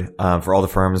episode. For all the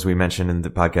firms we mentioned in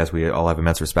the podcast, we all have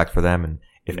immense respect for them. And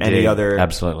if any other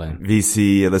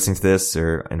VC listening to this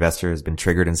or investor has been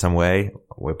triggered in some way,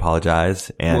 we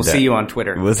apologize. And we'll see you on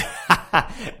Twitter. No,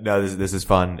 this is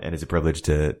fun, and it's a privilege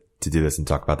to do this and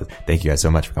talk about this. Thank you guys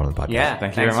so much for coming on the podcast. Yeah,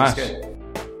 thank you very much.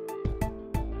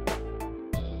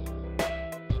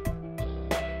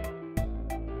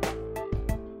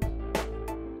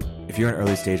 If you're an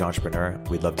early stage entrepreneur,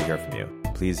 we'd love to hear from you.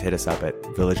 Please hit us up at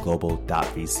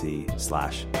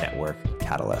villageglobal.vc/network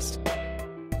catalyst.